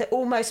 So it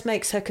almost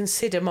makes her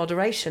consider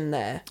moderation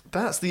there.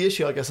 That's the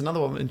issue, I guess.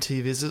 Another one in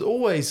TV is there's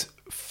always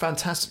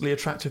fantastically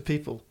attractive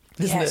people,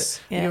 isn't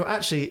it? Yeah. You know,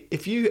 actually,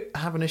 if you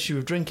have an issue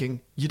with drinking,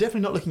 you're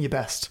definitely not looking your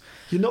best.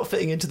 You're not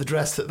fitting into the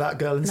dress that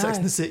girl in Sex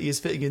and the City is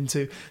fitting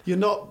into. You're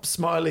not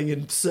smiling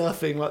and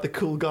surfing like the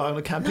cool guy on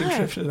a camping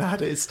trip in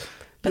that is.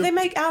 But they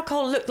make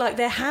alcohol look like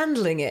they're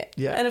handling it.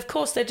 Yeah. And of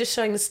course, they're just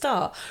showing the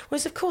star.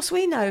 Whereas, of course,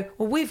 we know,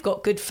 well, we've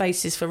got good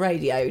faces for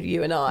radio,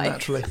 you and I.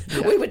 Naturally.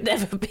 Yeah. We would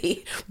never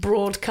be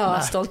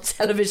broadcast on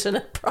television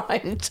at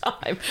prime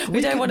time.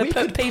 We don't want to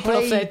put people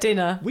off their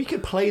dinner. We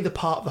could play the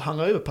part of the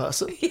hungover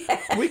person.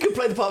 Yeah. We could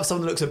play the part of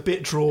someone that looks a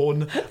bit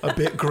drawn, a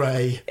bit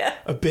grey,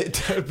 a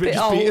bit just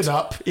beaten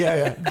up.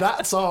 Yeah.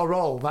 That's our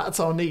role. That's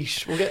our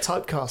niche. We'll get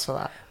typecast for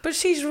that. But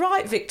she's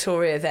right,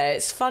 Victoria, there.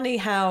 It's funny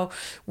how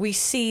we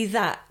see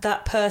that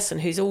person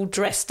who's all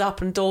dressed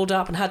up and dolled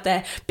up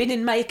and been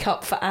in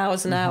makeup for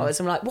hours and hours.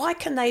 And we're like, why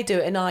can they do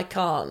it and I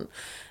can't?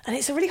 And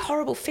it's a really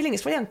horrible feeling.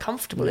 It's really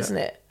uncomfortable, isn't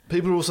it?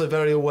 People are also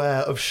very aware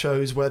of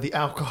shows where the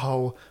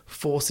alcohol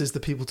forces the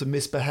people to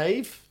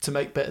misbehave to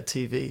make better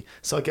TV.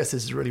 So I guess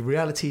this is really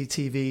reality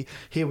TV.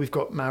 Here we've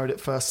got Married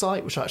at First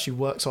Sight, which I actually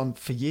worked on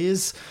for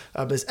years.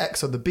 There's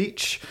Ex on the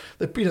Beach.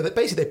 They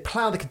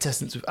plough the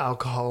contestants with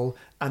alcohol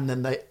and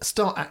then they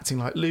start acting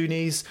like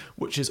loonies,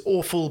 which is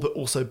awful but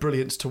also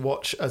brilliant to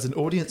watch as an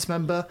audience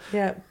member.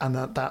 Yeah. And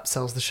that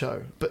sells the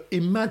show. But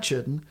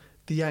imagine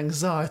the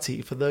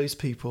anxiety for those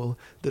people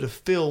that are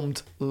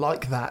filmed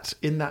like that,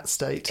 in that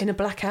state, In a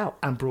blackout.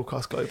 and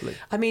broadcast globally.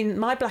 I mean,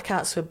 my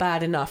blackouts were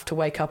bad enough to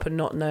wake up and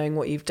not knowing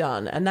what you've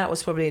done. And that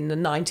was probably in the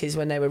 90s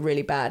when they were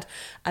really bad.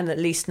 And at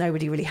least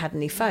nobody really had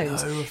any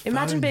phones. No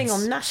Imagine being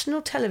phones. on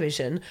national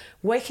television,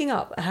 waking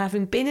up and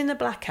having been in a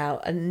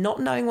blackout and not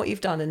knowing what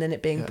you've done and then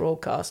it being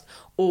broadcast.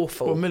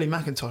 Awful. Well, Millie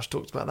McIntosh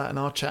talked about that in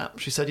our chat.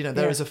 She said,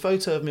 there is a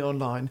photo of me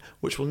online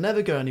which will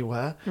never go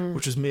anywhere,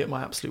 which was me at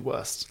my absolute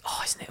worst.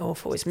 Oh, isn't it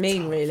awful? It's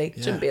mean, really.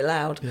 Yeah. Shouldn't be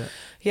allowed.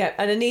 Yeah.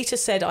 And Anita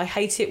said, I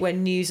hate it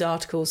when news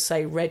articles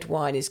say red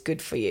wine is good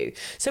for you.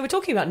 So we're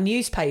talking about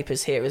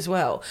newspapers here as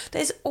well.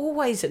 There's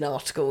always an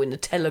article in the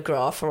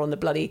Telegraph or on the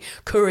bloody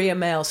Courier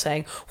Mail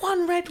saying,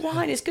 one red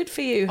wine is good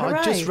for you. Hooray.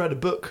 I just read a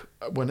book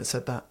when it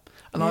said that.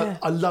 And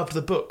I loved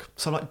the book.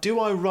 So I'm like, do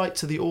I write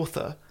to the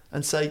author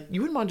and say,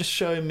 you wouldn't mind just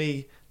showing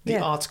me the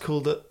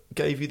article that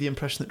gave you the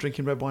impression that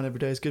drinking red wine every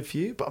day is good for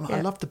you? But I'm like,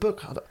 I love the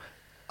book.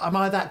 Am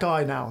I that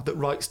guy now that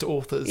writes to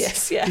authors?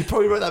 Yes, yeah. He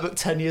probably wrote that book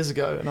 10 years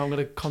ago, and I'm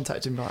going to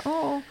contact him like,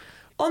 oh.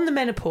 On the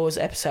menopause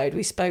episode,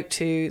 we spoke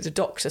to the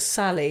doctor,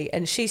 Sally,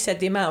 and she said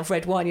the amount of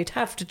red wine you'd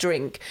have to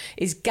drink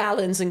is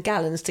gallons and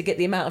gallons to get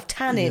the amount of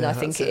tannin, I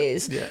think it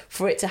is,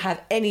 for it to have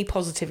any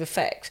positive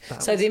effect.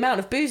 So the amount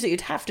of booze that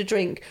you'd have to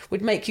drink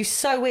would make you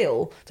so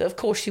ill that, of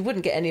course, you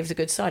wouldn't get any of the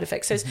good side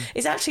effects. So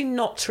it's actually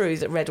not true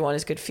that red wine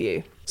is good for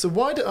you. So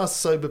why do us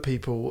sober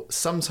people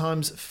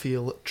sometimes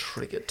feel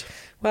triggered?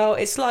 Well,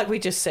 it's like we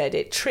just said,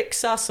 it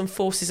tricks us and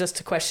forces us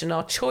to question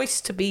our choice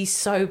to be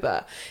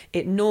sober.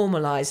 It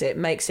normalises it,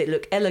 makes it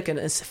look elegant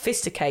and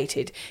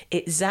sophisticated.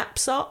 It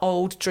zaps our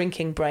old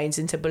drinking brains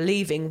into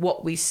believing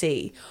what we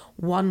see.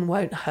 One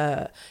won't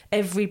hurt.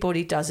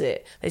 Everybody does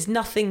it. There's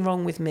nothing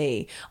wrong with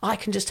me. I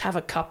can just have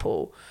a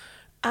couple.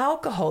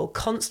 Alcohol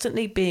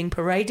constantly being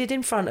paraded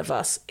in front of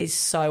us is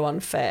so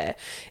unfair.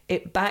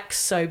 It backs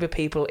sober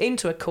people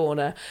into a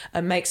corner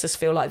and makes us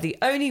feel like the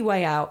only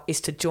way out is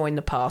to join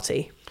the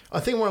party. I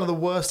think one of the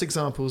worst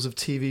examples of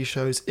TV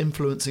shows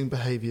influencing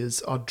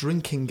behaviours are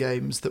drinking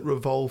games that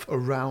revolve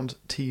around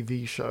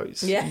TV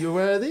shows. Yeah. You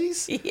aware of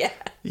these? Yeah.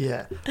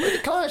 Yeah.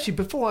 Wait, can I actually,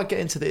 before I get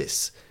into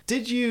this,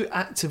 did you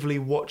actively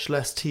watch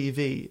less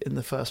TV in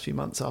the first few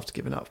months after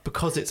giving up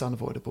because it's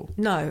unavoidable?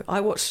 No,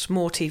 I watched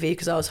more TV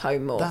because I was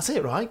home more. That's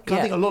it, right? 'Cause I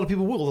Yeah. think a lot of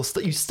people will.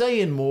 You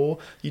stay in more.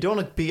 You don't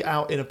want to be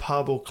out in a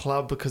pub or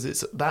club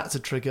because that's a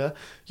trigger.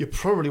 You're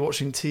probably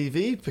watching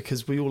TV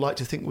because we all like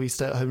to think we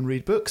stay at home and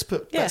read books,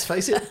 but let's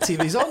face it,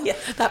 TV's on. Yeah,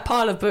 that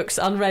pile of books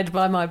unread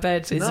by my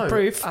bed is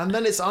proof. And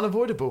then it's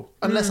unavoidable.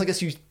 Unless, I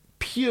guess, you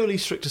purely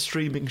strict to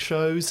streaming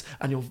shows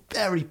and you're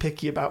very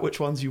picky about which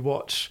ones you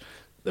watch,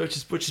 which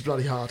is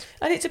bloody hard.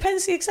 And it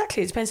depends,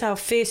 exactly. It depends how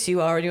fierce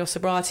you are in your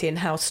sobriety and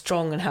how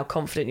strong and how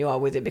confident you are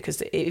with it.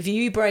 Because if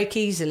you break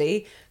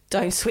easily,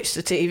 don't switch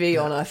the TV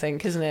on, I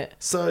think, isn't it?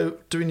 So,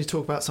 do we need to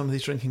talk about some of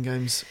these drinking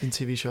games in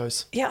TV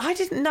shows? Yeah, I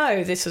didn't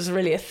know this was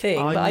really a thing.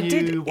 but I knew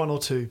did. one or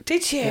two.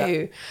 Did you?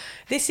 Yeah.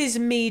 This is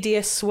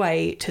media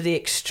sway to the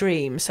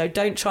extreme, so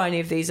don't try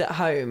any of these at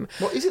home.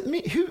 What is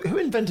it? Who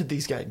invented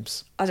these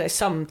games? I don't know,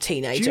 some Do you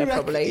teenager reckon-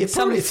 probably. Yeah,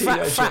 Some probably a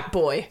teenager. frat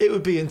boy. It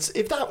would be if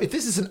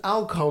this is an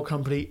alcohol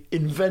company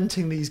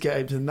inventing these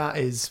games, and that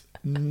is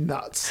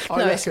nuts.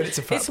 I reckon it's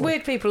a frat It's boy.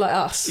 weird people like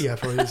us. Yeah,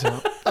 probably is. Yeah.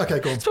 Okay,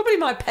 go on. It's probably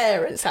my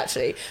parents,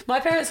 actually. My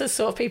parents are the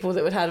sort of people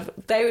that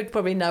they would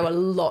probably know a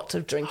lot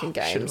of drinking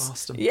games. should have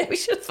asked them. Yeah, we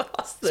should have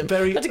asked them. It's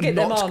very Had to get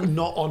them on.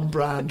 not on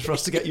brand for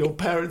us to get your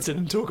parents in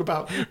and talk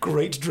about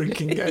great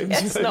drinking games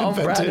Yes, you've not on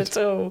brand invented.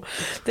 at all.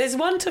 There's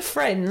one to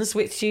Friends,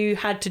 which you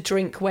had to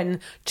drink when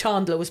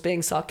Chandler was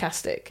being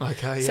sarcastic.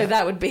 Okay, So yeah.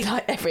 that would be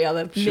like every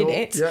other Sure,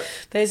 minute. yep.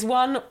 There's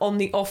one on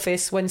The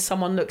Office when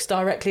someone looks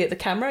directly at the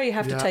camera, you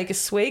have Yeah. to take a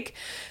swig.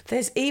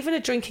 There's even a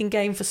drinking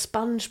game for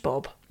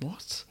SpongeBob.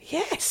 What?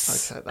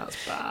 Yes. Okay, that's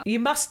bad. You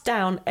must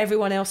down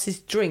everyone else's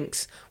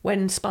drinks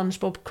when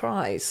SpongeBob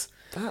cries.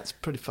 That's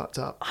pretty fucked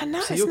up. I know,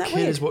 So isn't your that kid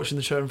weird? is watching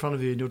the show in front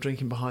of you and you're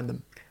drinking behind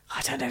them.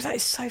 I don't know, that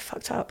is so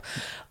fucked up.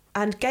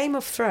 And Game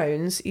of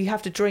Thrones, you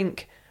have to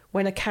drink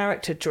when a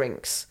character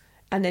drinks.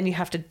 And then you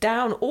have to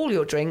down all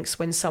your drinks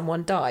when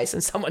someone dies.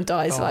 And someone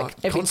dies like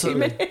every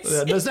Constantly. 2 minutes.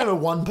 Yeah, there's never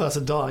one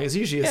person dying. It's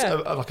usually Yeah.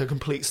 like a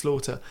complete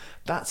slaughter.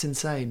 That's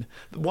insane.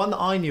 The one that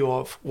I knew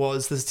of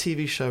was there's a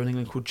TV show in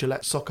England called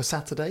Gillette Soccer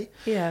Saturday.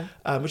 Yeah.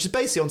 Which is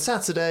basically on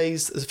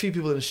Saturdays, there's a few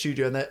people in the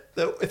studio and they're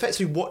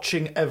effectively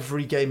watching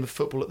every game of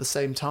football at the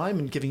same time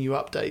and giving you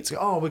updates.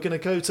 Oh, we're going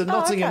to go to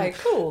Nottingham. okay,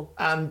 cool.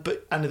 And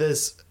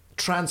there's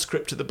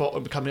transcript at the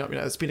bottom coming up,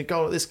 there's been a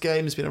goal at this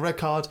game, there's been a red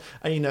card,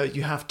 and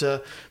you have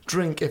to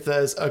drink if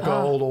there's a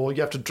goal, or you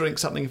have to drink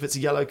something if it's a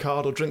yellow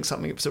card, or drink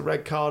something if it's a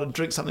red card, and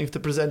drink something if the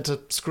presenter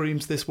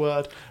screams this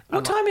word.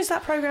 What time is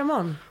that programme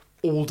on?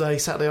 All day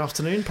Saturday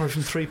afternoon, probably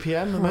from 3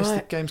 p.m. and most of the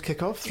Right. games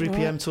kick off 3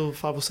 p.m. till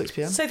 5 or 6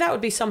 p.m. So that would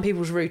be some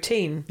people's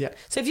routine. Yeah.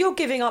 So if you're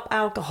giving up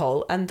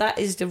alcohol and that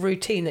is the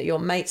routine that your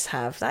mates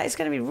have, that is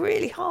going to be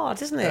really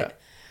hard, isn't it? Yeah.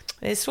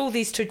 It's all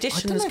these I don't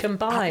traditions know if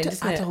combined,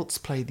 isn't it? adults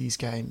play these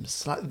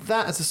games. Like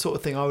that is the sort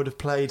of thing I would have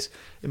played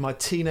in my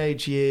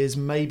teenage years,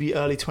 maybe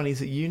early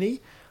 20s at uni.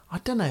 I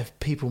don't know if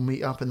people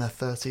meet up in their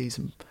 30s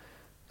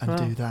and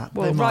do that.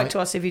 Well, They write might. to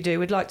us if you do.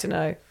 We'd like to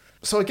know.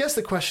 So I guess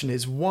the question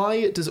is,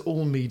 why does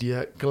all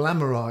media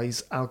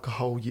glamorise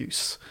alcohol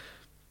use?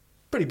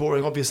 Pretty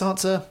boring, obvious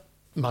answer.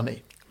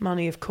 Money.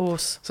 Money, of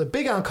course. So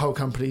big alcohol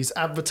companies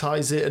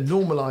advertise it and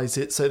normalise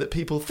it so that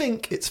people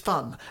think it's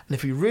fun. And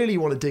if you really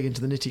want to dig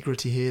into the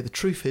nitty-gritty here, the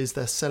truth is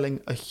they're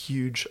selling a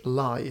huge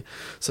lie.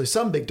 So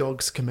some big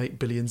dogs can make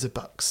billions of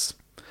bucks.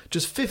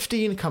 Just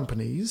 15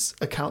 companies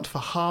account for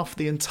half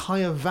the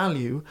entire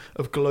value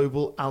of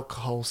global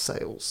alcohol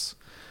sales.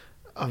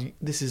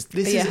 This is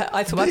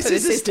I thought I put a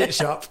this in.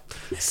 stitch up.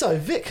 So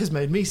Vic has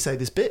made me say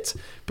this bit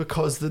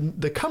because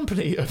the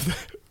company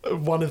of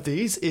one of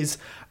these is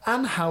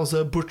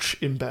Anheuser-Busch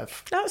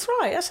InBev. That's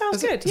right. That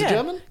sounds good. Is it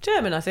German?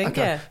 German, I think.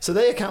 Okay. Yeah. So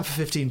they account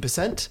for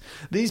 15%.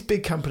 These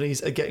big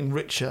companies are getting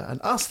richer, and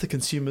us, the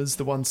consumers,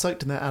 the ones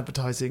soaked in their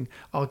advertising,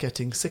 are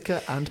getting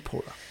sicker and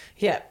poorer.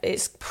 Yeah,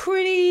 it's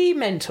pretty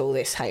mental,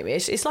 this,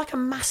 Hamish. It's like a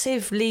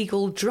massive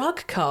legal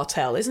drug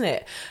cartel, isn't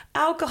it?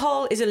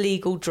 Alcohol is a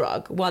legal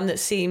drug, one that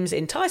seems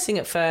enticing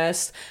at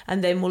first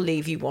and then will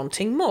leave you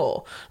wanting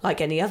more.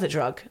 Like any other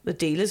drug, the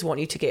dealers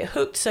want you to get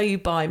hooked so you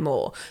buy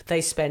more.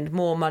 They spend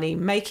more money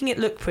making it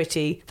look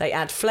pretty, they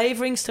add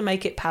flavourings to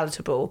make it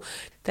palatable,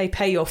 they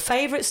pay your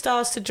favourite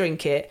stars to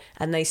drink it,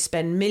 and they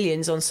spend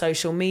millions on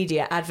social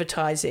media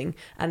advertising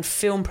and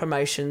film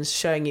promotions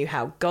showing you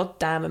how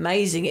goddamn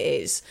amazing it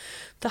is.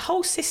 The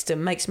whole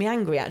system makes me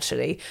angry,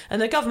 actually,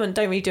 and the government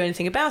don't really do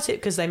anything about it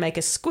because they make $1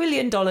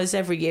 squillion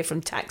every year from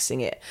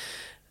taxing it.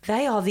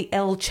 They are the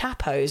El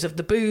Chapos of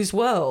the booze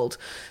world.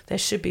 There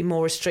should be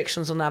more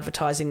restrictions on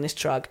advertising this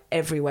drug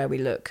everywhere we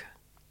look.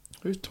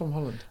 Who's Tom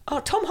Holland? Oh,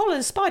 Tom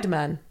Holland's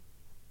Spider-Man.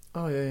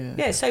 Oh, yeah.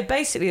 Yeah, so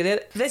basically,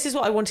 this is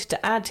what I wanted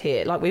to add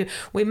here. Like,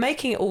 we're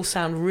making it all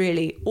sound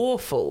really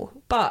awful,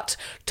 but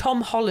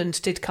Tom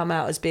Holland did come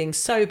out as being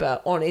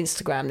sober on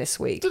Instagram this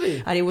week. Did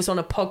he? And he was on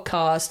a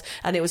podcast,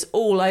 and it was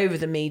all over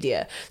the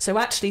media. So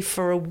actually,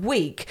 for a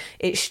week,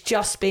 it's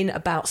just been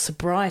about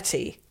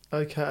sobriety.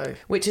 Okay.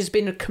 Which has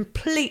been a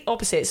complete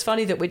opposite. It's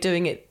funny that we're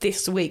doing it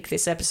this week,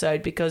 this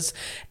episode, because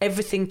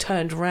everything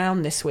turned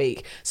around this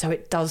week. So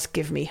it does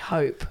give me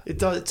hope. It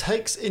does. It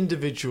takes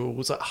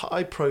individuals, like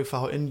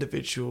high-profile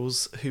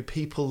individuals who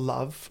people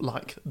love,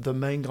 like the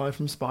main guy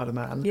from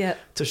Spider-Man, Yeah.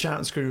 to shout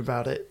and scream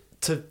about it,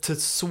 to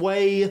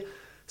sway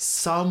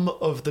some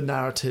of the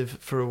narrative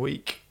for a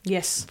week.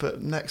 Yes.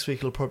 But next week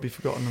it'll probably be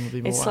forgotten and there'll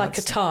be more It's like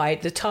a ads.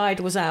 tide. The tide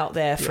was out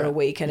there for a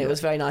week and it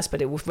was very nice,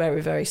 but it will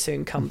very, very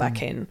soon come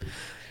back in.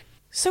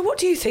 So what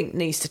do you think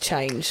needs to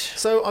change?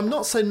 So I'm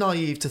not so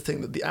naive to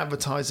think that the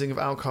advertising of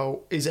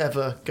alcohol is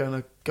ever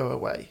going to go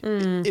away.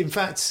 In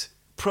fact,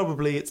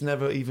 probably it's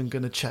never even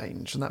going to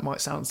change. And that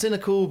might sound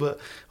cynical, but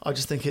I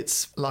just think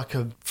it's like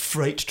a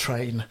freight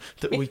train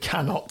that we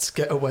cannot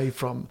get away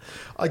from.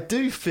 I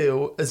do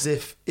feel as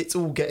if it's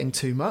all getting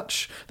too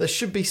much. There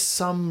should be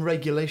some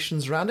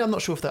regulations around it. I'm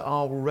not sure if there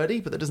are already,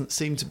 but there doesn't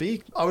seem to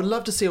be. I would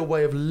love to see a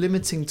way of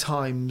limiting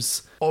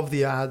times of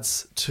the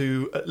ads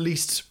to at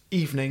least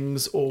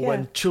evenings or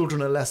when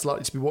children are less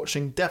likely to be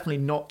watching. Definitely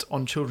not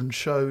on children's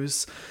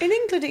shows. In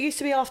England, it used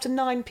to be after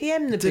 9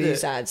 p.m, the Did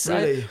booze it? ads.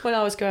 Really? When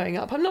I was growing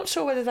up. I'm not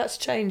sure whether that's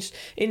changed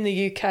in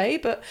the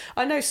UK, but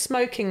I know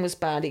smoking was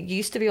banned. It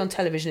used to be on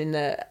television in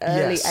the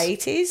early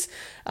 80s.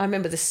 I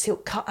remember the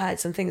Silk Cut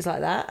ads and things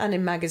like that, and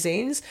in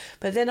magazines.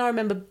 But then I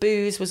remember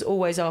booze was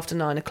always after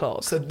 9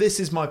 o'clock. So this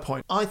is my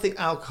point. I think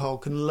alcohol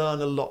can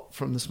learn a lot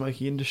from the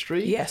smoking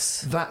industry.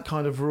 Yes. That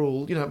kind of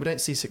rule, we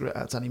don't see cigarette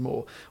ads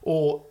anymore.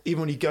 Or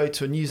even when you go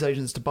to a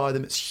newsagents to buy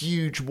them, it's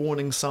huge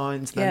warning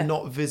signs. They're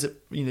not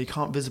you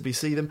can't visibly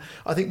see them.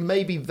 I think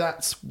maybe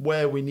that's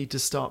where we need to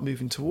start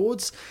moving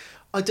towards.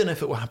 I don't know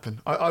if it will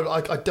happen.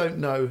 I don't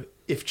know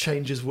if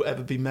changes will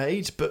ever be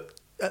made, but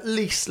at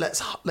least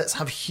let's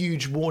have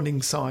huge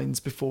warning signs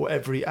before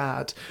every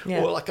ad,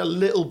 or like a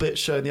little bit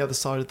showing the other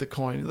side of the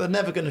coin. They're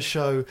never going to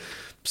show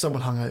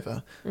someone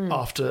hungover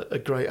after a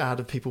great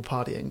ad of people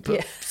partying,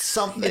 but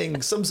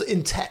something, some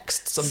in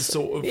text, some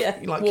sort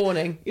of like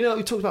warning. We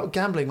talked about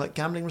gambling, like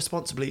gambling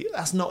responsibly.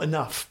 That's not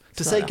enough.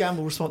 To say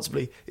gamble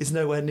responsibly is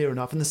nowhere near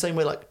enough. In the same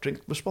way, like drink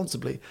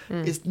responsibly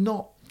is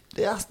not.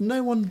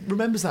 No one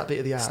remembers that bit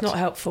of the ad. It's not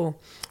helpful.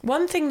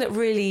 One thing that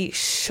really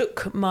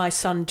shook my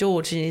son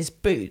George in his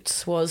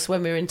boots was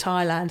when we were in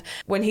Thailand,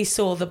 when he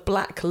saw the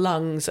black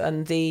lungs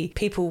and the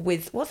people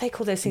with, what they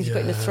call those things you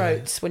put in the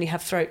throats when you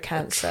have throat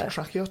cancer?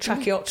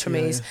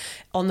 Tracheotomies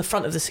on the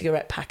front of the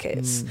cigarette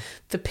packets.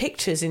 The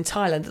pictures in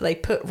Thailand that they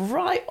put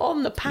right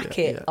on the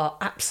packet are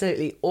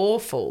absolutely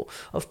awful,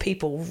 of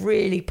people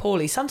really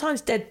poorly,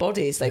 sometimes dead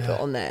bodies they put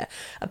on there.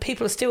 And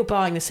people are still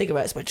buying the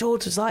cigarettes. But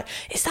George was like,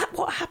 is that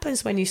what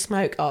happens when you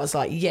smoke? I was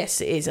like, yes,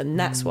 it is, and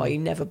that's why you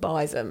never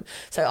buy them.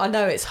 So I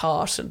know it's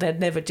harsh. They'd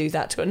never do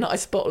that to a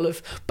nice bottle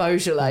of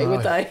Beaujolais,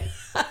 would they?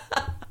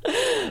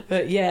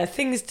 But yeah,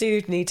 things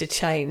do need to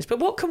change. But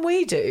what can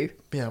we do?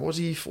 Yeah, what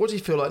do you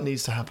feel like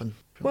needs to happen?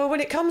 Well,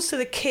 when it comes to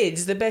the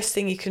kids, the best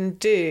thing you can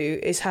do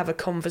is have a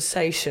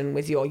conversation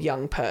with your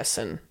young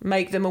person.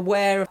 Make them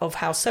aware of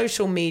how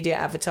social media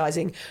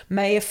advertising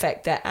may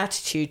affect their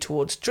attitude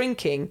towards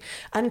drinking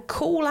and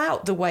call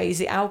out the ways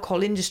the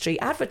alcohol industry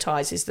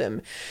advertises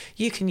them.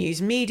 You can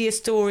use media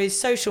stories,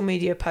 social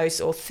media posts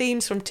or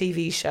themes from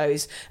TV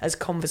shows as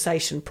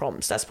conversation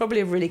prompts. That's probably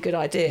a really good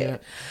idea.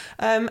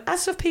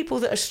 As for people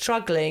that are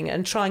struggling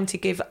and trying to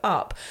give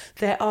up,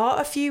 there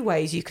are a few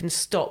ways you can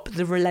stop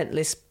the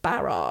relentless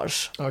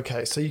barrage.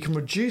 Okay, so you can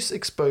reduce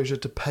exposure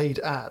to paid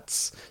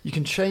ads. You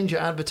can change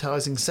your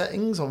advertising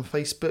settings on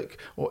Facebook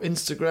or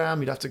Instagram.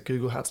 You'd have to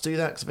Google how to do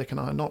that because Vic and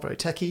I are not very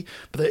techie,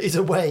 but there is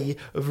a way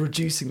of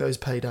reducing those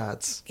paid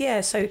ads.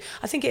 Yeah, so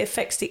I think it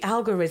affects the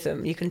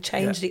algorithm. You can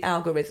change the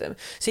algorithm.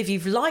 So if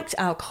you've liked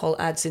alcohol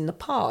ads in the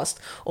past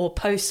or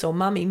posts or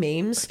mummy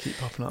memes,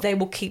 they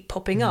will keep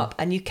popping up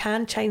and you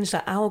can change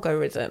that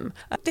algorithm.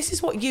 This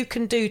is what you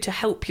can do to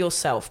help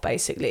yourself,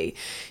 basically.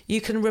 You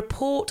can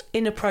report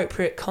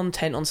inappropriate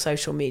content on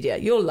social media.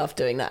 You'll love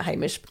doing that,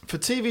 Hamish. For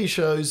TV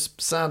shows,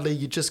 sadly,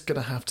 you're just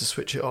going to have to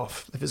switch it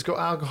off. If it's got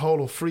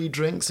alcohol or free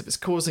drinks, if it's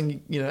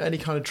causing, any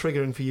kind of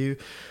triggering for you,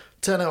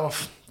 turn it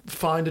off.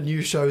 Find a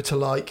new show to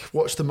like.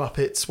 Watch The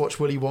Muppets, watch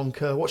Willy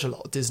Wonka, watch a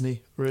lot of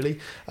Disney, really,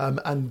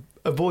 and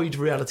avoid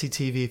reality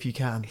TV if you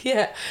can.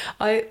 Yeah,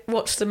 I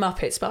watched The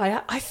Muppets, but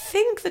I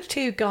think the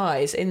two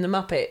guys in The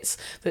Muppets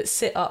that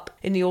sit up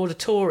in the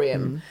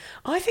auditorium,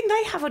 I think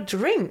they have a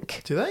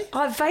drink. Do they?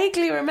 I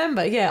vaguely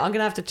remember. Yeah, I'm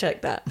going to have to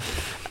check that.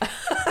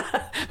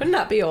 Wouldn't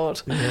that be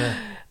odd? Yeah.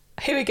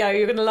 Here we go.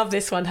 You're going to love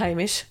this one,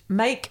 Hamish.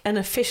 Make an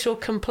official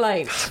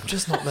complaint. I'm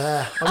just not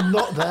there. I'm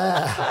not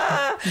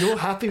there. You're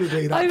happy with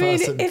being that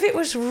person. If it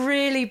was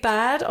really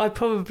bad, I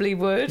probably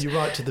would. You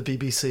write to the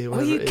BBC or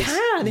whatever you it is.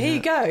 can. Here you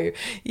go.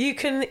 You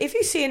can, if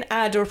you see an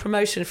ad or a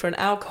promotion for an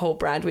alcohol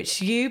brand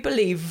which you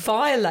believe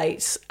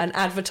violates an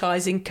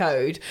advertising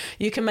code,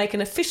 you can make an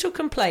official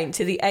complaint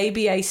to the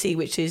ABAC,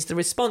 which is the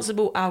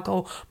Responsible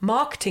Alcohol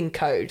Marketing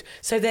Code.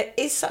 So there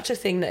is such a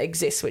thing that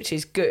exists, which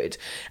is good.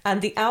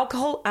 And the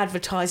Alcohol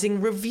Advertising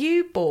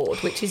Review Board,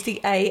 which is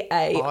the AARB.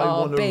 I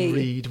want to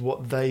read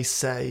what they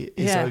say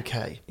is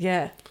okay.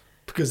 Yeah.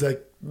 Because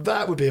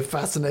that would be a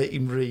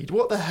fascinating read.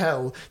 What the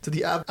hell did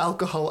the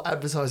Alcohol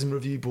Advertising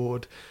Review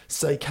Board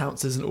say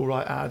counts as an all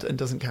right ad and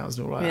doesn't count as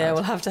an all right ad? Yeah,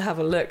 we'll have to have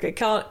a look.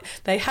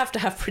 They have to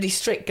have pretty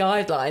strict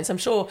guidelines. I'm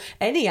sure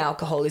any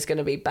alcohol is going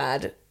to be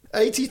bad.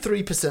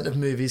 83% of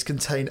movies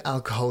contain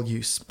alcohol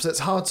use, so it's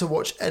hard to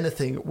watch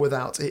anything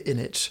without it in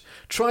it.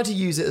 Try to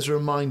use it as a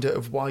reminder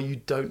of why you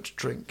don't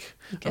drink.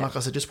 Okay. And like I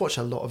said, just watch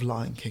a lot of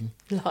Lion King.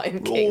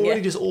 Lion King,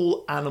 really just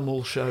all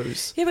animal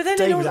shows. Yeah, but then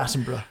David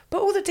Attenborough.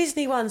 But all the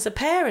Disney ones, a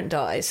parent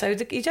dies, so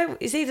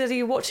it's either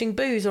you're watching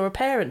booze or a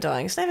parent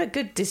dying. It's never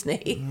good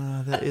Disney.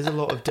 There is a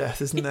lot of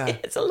death, isn't there? Yeah,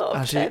 it's a lot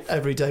of death.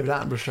 Every David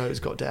Attenborough show has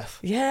got death.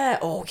 Yeah.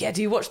 Oh, yeah.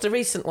 Do you watch the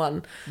recent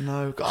one?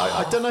 No,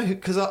 I don't know,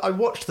 because I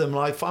watched them and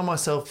I find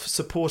myself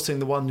supporting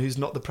the one who's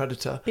not the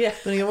predator. Yeah.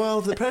 Then you go, well,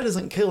 if the predator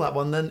doesn't kill that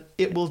one, then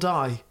it will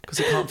die because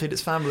it can't feed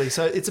its family.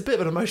 So it's a bit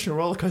of an emotional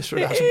rollercoaster.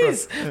 It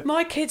is. Yeah.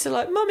 My kids are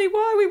like, Mummy,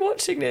 why are we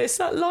watching this?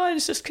 That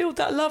lion's just killed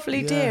that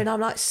lovely deer. And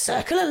I'm like,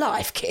 circle of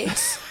life,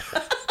 kids.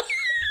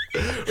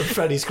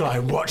 Freddie's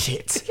crying, watch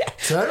it. Yeah.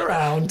 Turn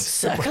around.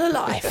 Circle of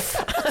life.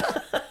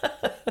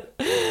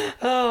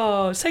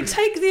 Oh, so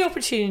take the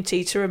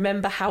opportunity to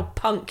remember how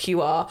punk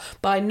you are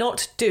by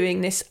not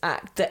doing this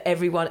act that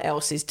everyone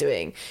else is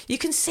doing. You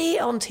can see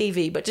it on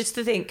TV, but just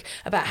to think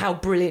about how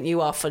brilliant you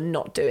are for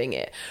not doing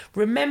it.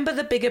 Remember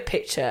the bigger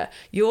picture.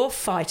 You're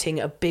fighting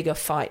a bigger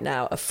fight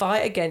now, a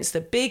fight against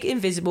the big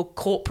invisible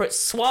corporate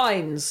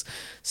swines.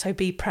 So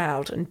be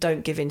proud and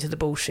don't give in to the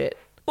bullshit.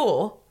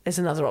 Or there's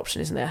another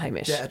option, isn't there,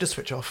 Hamish? Yeah, just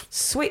switch off.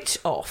 Switch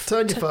off.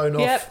 Turn your phone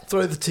off,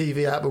 throw the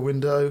TV out the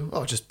window.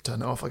 Oh, just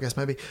turn it off, I guess,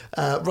 maybe.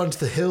 Run to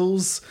the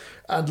hills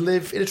and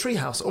live in a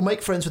treehouse. Or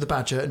make friends with a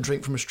badger and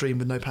drink from a stream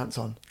with no pants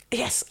on.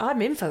 Yes,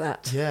 I'm in for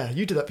that. Yeah,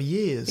 you did that for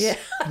years. Yeah,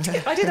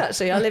 I did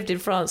actually. I lived in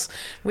France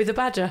with a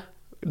badger.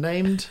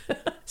 Named?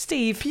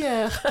 Steve.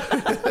 Pierre.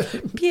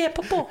 Pierre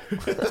Popo.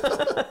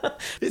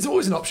 It's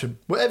always an option.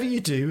 Whatever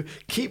you do,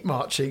 keep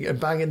marching and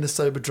banging the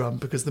sober drum,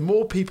 because the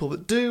more people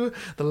that do,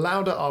 the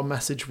louder our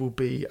message will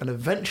be, and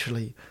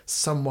eventually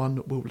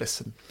someone will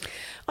listen.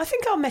 I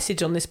think our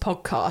message on this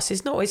podcast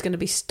is not always going to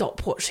be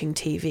stop watching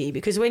TV,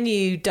 because when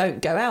you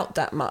don't go out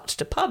that much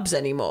to pubs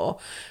anymore,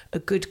 a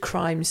good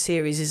crime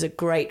series is a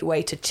great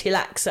way to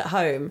chillax at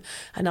home,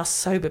 and us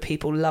sober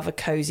people love a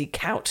cosy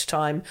couch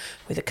time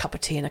with a cup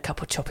of tea and a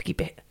cup of choppy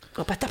bit.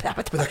 With a cup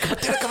of tea and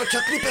a couple of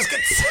chocolate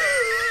biscuits.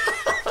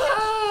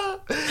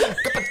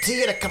 Cup of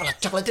tea and a couple of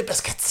chocolate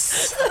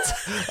biscuits.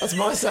 That's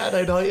my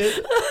Saturday night.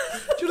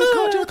 Do you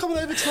want to come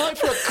over tonight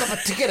for a cup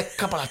of tea and a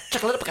couple of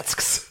chocolate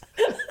biscuits?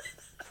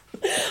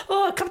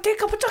 Oh, a cup of tea, a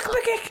cup of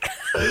chocolate cake.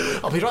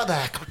 I'll be right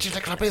there. Cup of tea and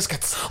a couple of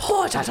biscuits.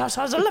 Oh, that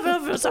sounds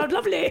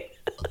lovely.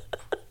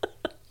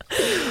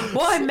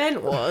 What I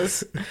meant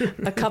was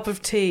a cup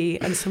of tea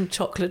and some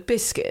chocolate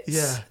biscuits.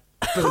 Yeah.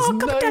 But it's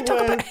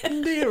nowhere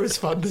near as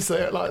fun to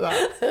say it like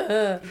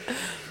that.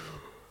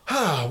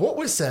 What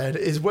was said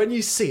is when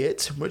you see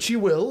it, which you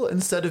will,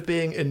 instead of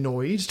being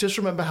annoyed, just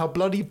remember how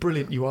bloody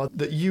brilliant you are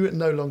that you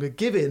no longer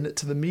give in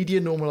to the media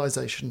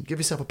normalisation. Give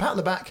yourself a pat on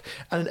the back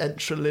and an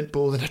extra lint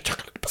ball and a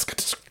chocolate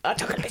biscuit. A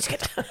chocolate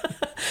biscuit.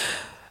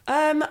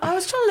 I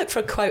was trying to look for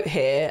a quote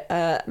here.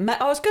 I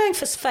was going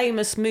for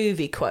famous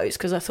movie quotes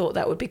because I thought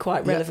that would be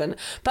quite relevant.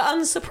 But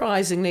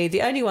unsurprisingly,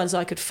 the only ones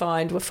I could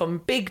find were from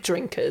big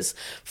drinkers,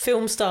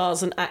 film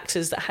stars and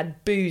actors that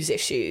had booze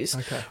issues.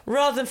 Okay.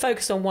 Rather than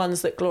focus on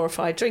ones that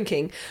glorify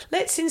drinking,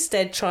 let's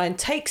instead try and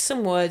take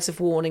some words of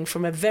warning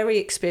from a very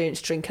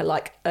experienced drinker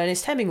like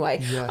Ernest Hemingway.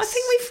 Yes. I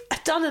think we've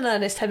done an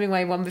Ernest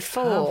Hemingway one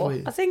before. Have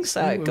we? I think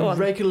so. Go on.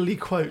 We regularly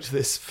quote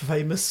this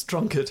famous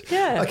drunkard.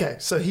 Yeah. Okay,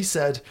 so he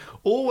said,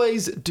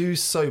 always do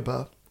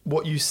sober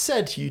what you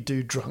said you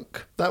do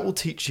drunk. That will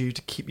teach you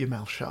to keep your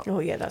mouth shut. Oh,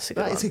 yeah, that's a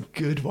good one. That is a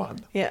good one.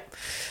 Yeah.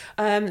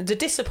 The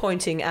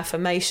disappointing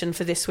affirmation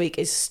for this week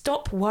is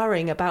stop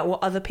worrying about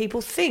what other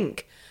people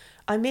think.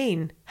 I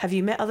mean, have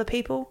you met other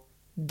people?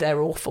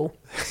 They're awful.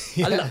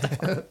 I love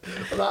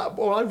that.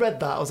 Well, I read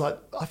that. I was like,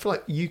 I feel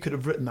like you could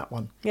have written that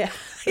one. Yeah,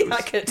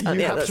 I could have done.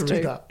 You Yeah, have that's to true.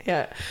 read that.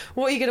 Yeah.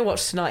 What are you going to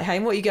watch tonight,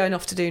 Hayne? What are you going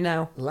off to do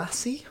now?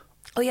 Lassie?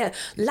 Oh, yeah,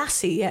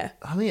 Lassie, yeah.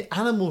 I mean,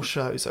 animal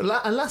shows. And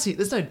Lassie,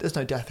 there's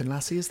no death in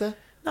Lassie, is there?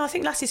 No, I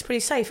think Lassie's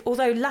pretty safe,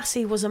 although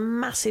Lassie was a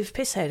massive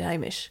pisshead,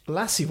 Hamish.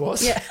 Lassie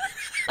was? Yeah.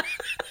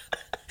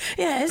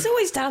 Yeah, he's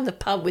always down the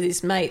pub with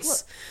his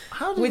mates.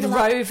 How did With the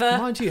Rover.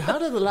 Mind you, how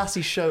did the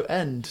Lassie show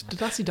end? Did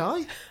Lassie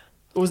die?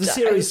 Or was the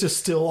series just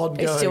still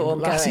ongoing? It's still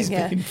ongoing, Lassie's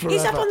yeah. been forever.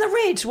 He's up on the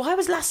ridge. Why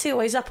was Lassie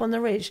always up on the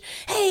ridge?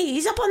 Hey,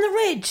 he's up on the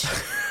ridge.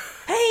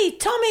 Hey,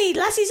 Tommy,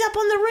 Lassie's up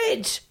on the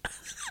ridge.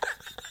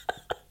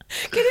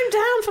 Get him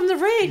down from the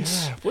ridge.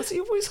 Yeah. Was he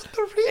always on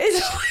the ridge?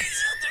 He's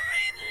always on the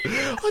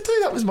ridge. I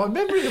think that was my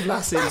memory of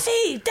Lassie.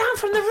 Lassie, down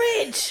from the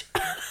ridge.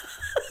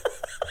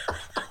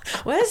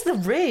 Where's the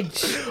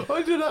ridge?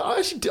 I don't know.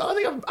 I think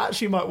I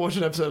actually might watch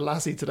an episode of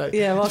Lassie today.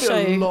 Yeah, well, it's I'll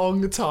been show a you.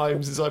 long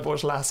time since I've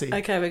watched Lassie.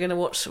 Okay, we're gonna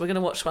watch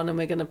one and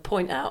we're gonna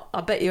point out.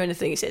 I bet you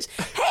anything. He says,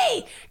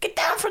 "Hey, get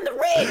down from the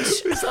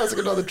ridge." It sounds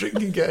like another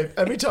drinking game.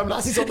 Every time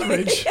Lassie's on the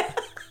ridge. Yeah,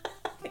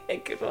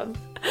 good one.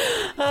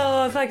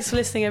 Oh, thanks for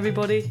listening,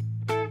 everybody.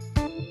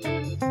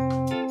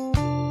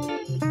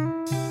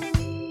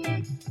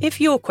 If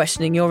you're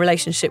questioning your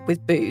relationship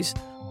with booze,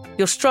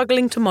 you're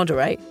struggling to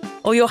moderate,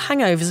 or your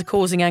hangovers are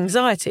causing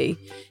anxiety,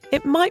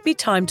 it might be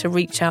time to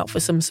reach out for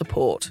some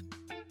support.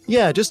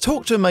 Yeah, just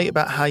talk to a mate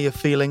about how you're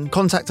feeling,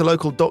 contact a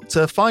local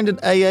doctor, find an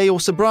AA or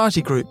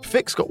sobriety group.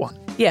 Vic's got one.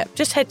 Yeah,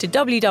 just head to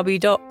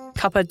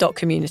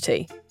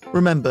www.cuppa.community.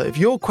 Remember, if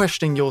you're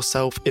questioning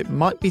yourself, it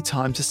might be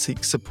time to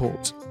seek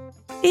support.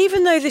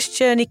 Even though this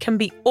journey can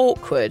be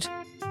awkward,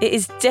 it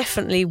is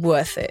definitely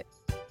worth it.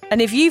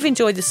 And if you've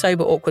enjoyed the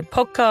Sober Awkward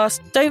podcast,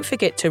 don't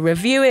forget to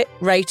review it,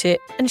 rate it,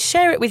 and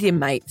share it with your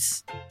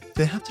mates. Do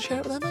they have to share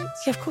it with their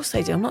mates? Yeah, of course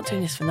they do. I'm not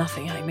doing this for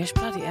nothing, Hamish.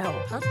 Bloody hell.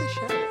 How do they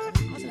share it? I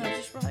don't know,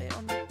 just write it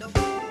on the...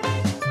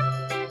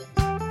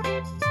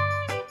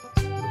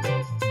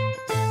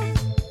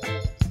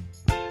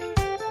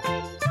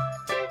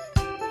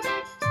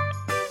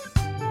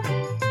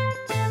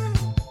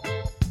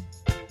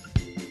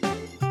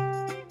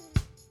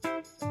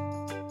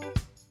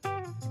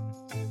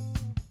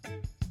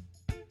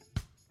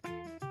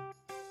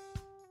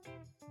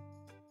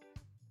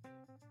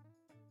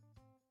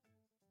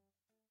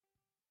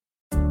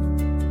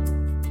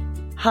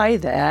 Hi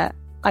there.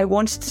 I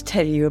wanted to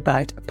tell you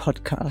about a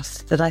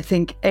podcast that I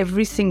think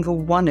every single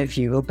one of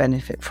you will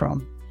benefit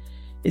from.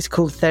 It's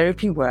called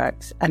Therapy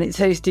Works, and it's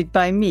hosted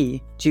by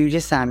me,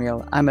 Julia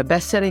Samuel. I'm a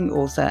best-selling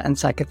author and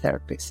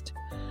psychotherapist.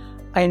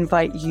 I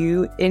invite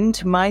you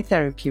into my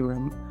therapy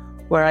room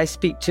where I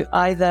speak to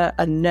either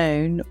a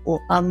known or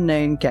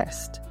unknown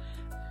guest.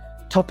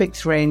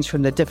 Topics range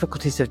from the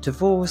difficulties of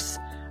divorce,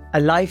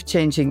 a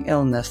life-changing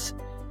illness,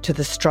 to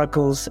the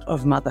struggles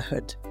of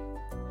motherhood.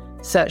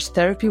 Search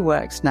Therapy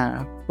Works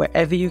now,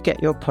 wherever you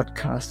get your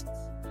podcasts,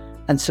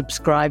 and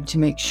subscribe to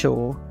make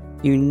sure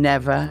you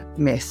never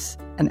miss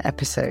an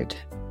episode.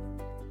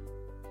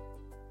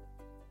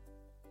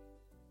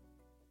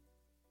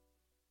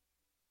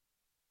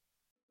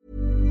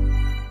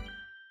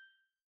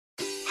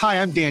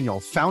 Hi, I'm Daniel,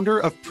 founder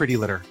of Pretty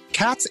Litter.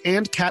 Cats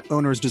and cat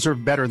owners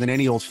deserve better than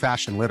any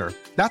old-fashioned litter.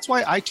 That's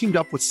why I teamed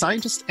up with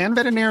scientists and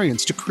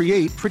veterinarians to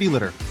create Pretty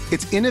Litter.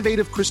 Its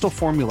innovative crystal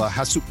formula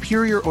has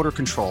superior odor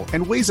control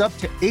and weighs up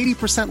to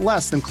 80%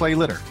 less than clay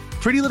litter.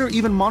 Pretty Litter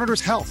even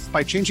monitors health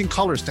by changing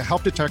colors to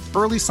help detect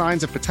early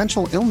signs of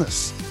potential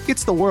illness.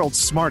 It's the world's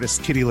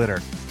smartest kitty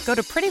litter. Go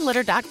to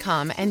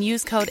prettylitter.com and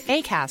use code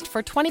ACAST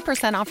for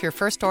 20% off your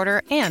first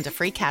order and a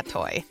free cat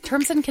toy.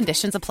 Terms and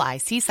conditions apply.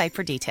 See site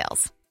for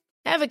details.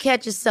 Ever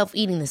catch yourself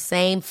eating the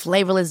same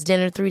flavorless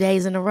dinner 3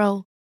 days in a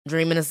row?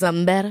 Dreaming of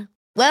something better?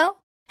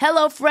 Well,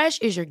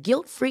 HelloFresh is your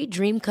guilt-free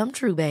dream come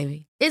true,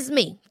 baby. It's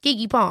me,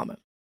 Keke Palmer.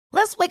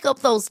 Let's wake up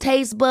those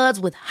taste buds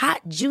with hot,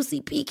 juicy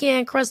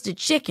pecan-crusted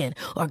chicken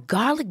or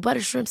garlic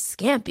butter shrimp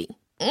scampi.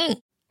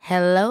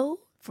 Hello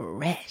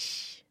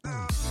Fresh.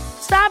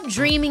 Stop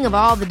dreaming of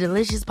all the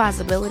delicious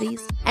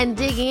possibilities and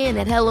dig in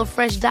at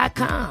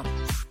HelloFresh.com.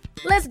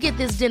 Let's get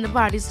this dinner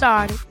party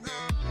started.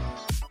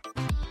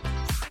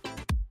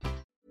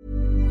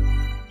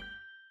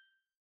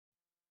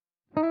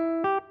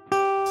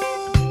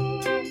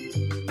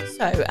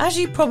 So, as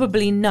you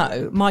probably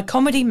know, my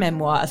comedy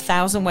memoir,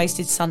 1,000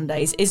 Wasted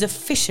Sundays, is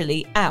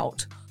officially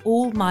out.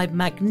 All my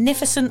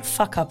magnificent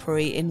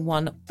fuck-uppery in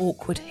one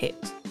awkward hit.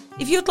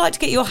 If you'd like to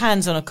get your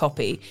hands on a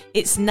copy,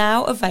 it's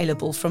now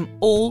available from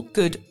all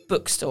good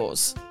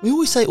bookstores. We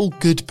always say all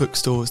good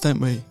bookstores, don't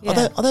we?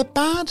 Yeah. Are there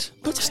bad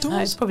No, bookstores?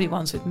 it's probably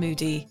ones with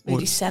moody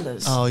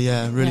sellers. Oh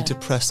yeah, really Yeah.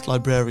 depressed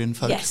librarian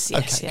folk. Yes,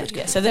 Okay, yeah, good.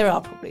 yeah. So there are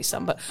probably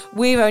some, but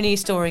we're only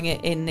storing it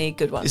in the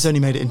good ones. It's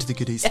only made it into the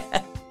goodies.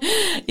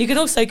 You can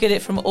also get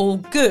it from all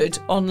good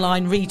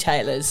online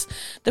retailers.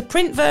 The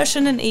print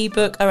version and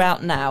ebook are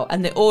out now,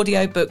 and the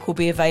audiobook will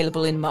be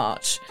available in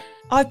March.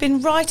 I've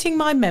been writing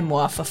my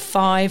memoir for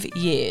 5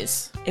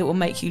 years. It will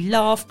make you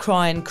laugh,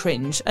 cry and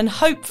cringe, and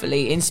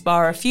hopefully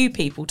inspire a few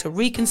people to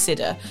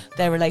reconsider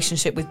their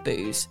relationship with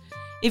booze.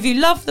 If you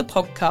love the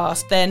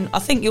podcast, then I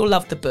think you'll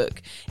love the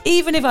book,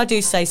 even if I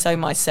do say so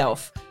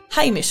myself.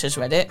 Hamish has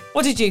read it.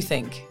 What did you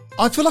think?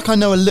 I feel like I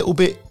know a little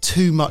bit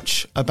too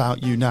much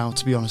about you now,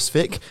 to be honest,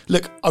 Vic.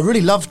 Look, I really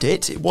loved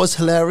it. It was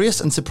hilarious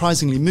and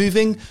surprisingly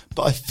moving,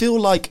 but I feel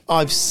like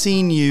I've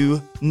seen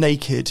you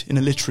naked in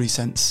a literary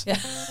sense. Yeah.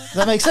 Does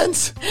that make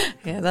sense?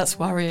 Yeah, that's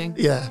worrying.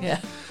 Yeah.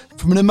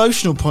 From an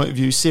emotional point of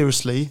view,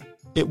 seriously,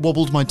 it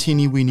wobbled my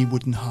teeny weeny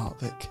wooden heart,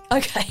 Vic.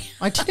 Okay.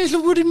 My teeny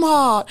little wooden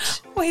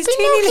heart. Well, his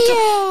teeny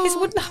little, his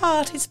wooden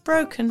heart is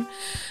broken.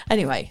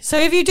 Anyway, so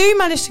if you do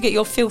manage to get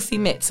your filthy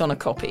mitts on a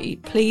copy,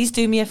 please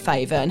do me a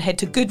favour and head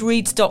to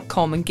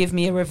goodreads.com and give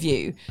me a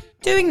review.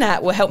 Doing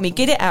that will help me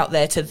get it out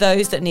there to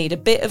those that need a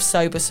bit of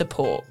sober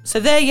support. So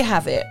there you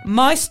have it.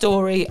 My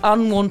story,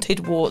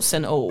 unwanted warts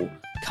and all.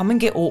 Come and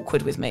get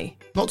awkward with me.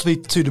 Not to be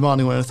too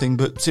demanding or anything,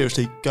 but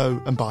seriously, go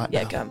and buy it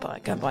Yeah, now. go and buy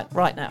it. Go and buy it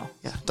right now.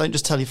 Yeah, don't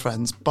just tell your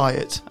friends, buy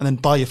it, and then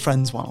buy your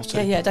friends one or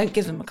two. Yeah, don't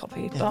give them a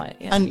copy. Buy it,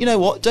 yeah. And you know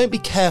what? Don't be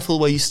careful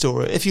where you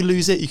store it. If you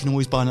lose it, you can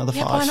always buy another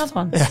Yeah, five. buy another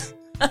one.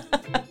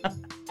 Yeah.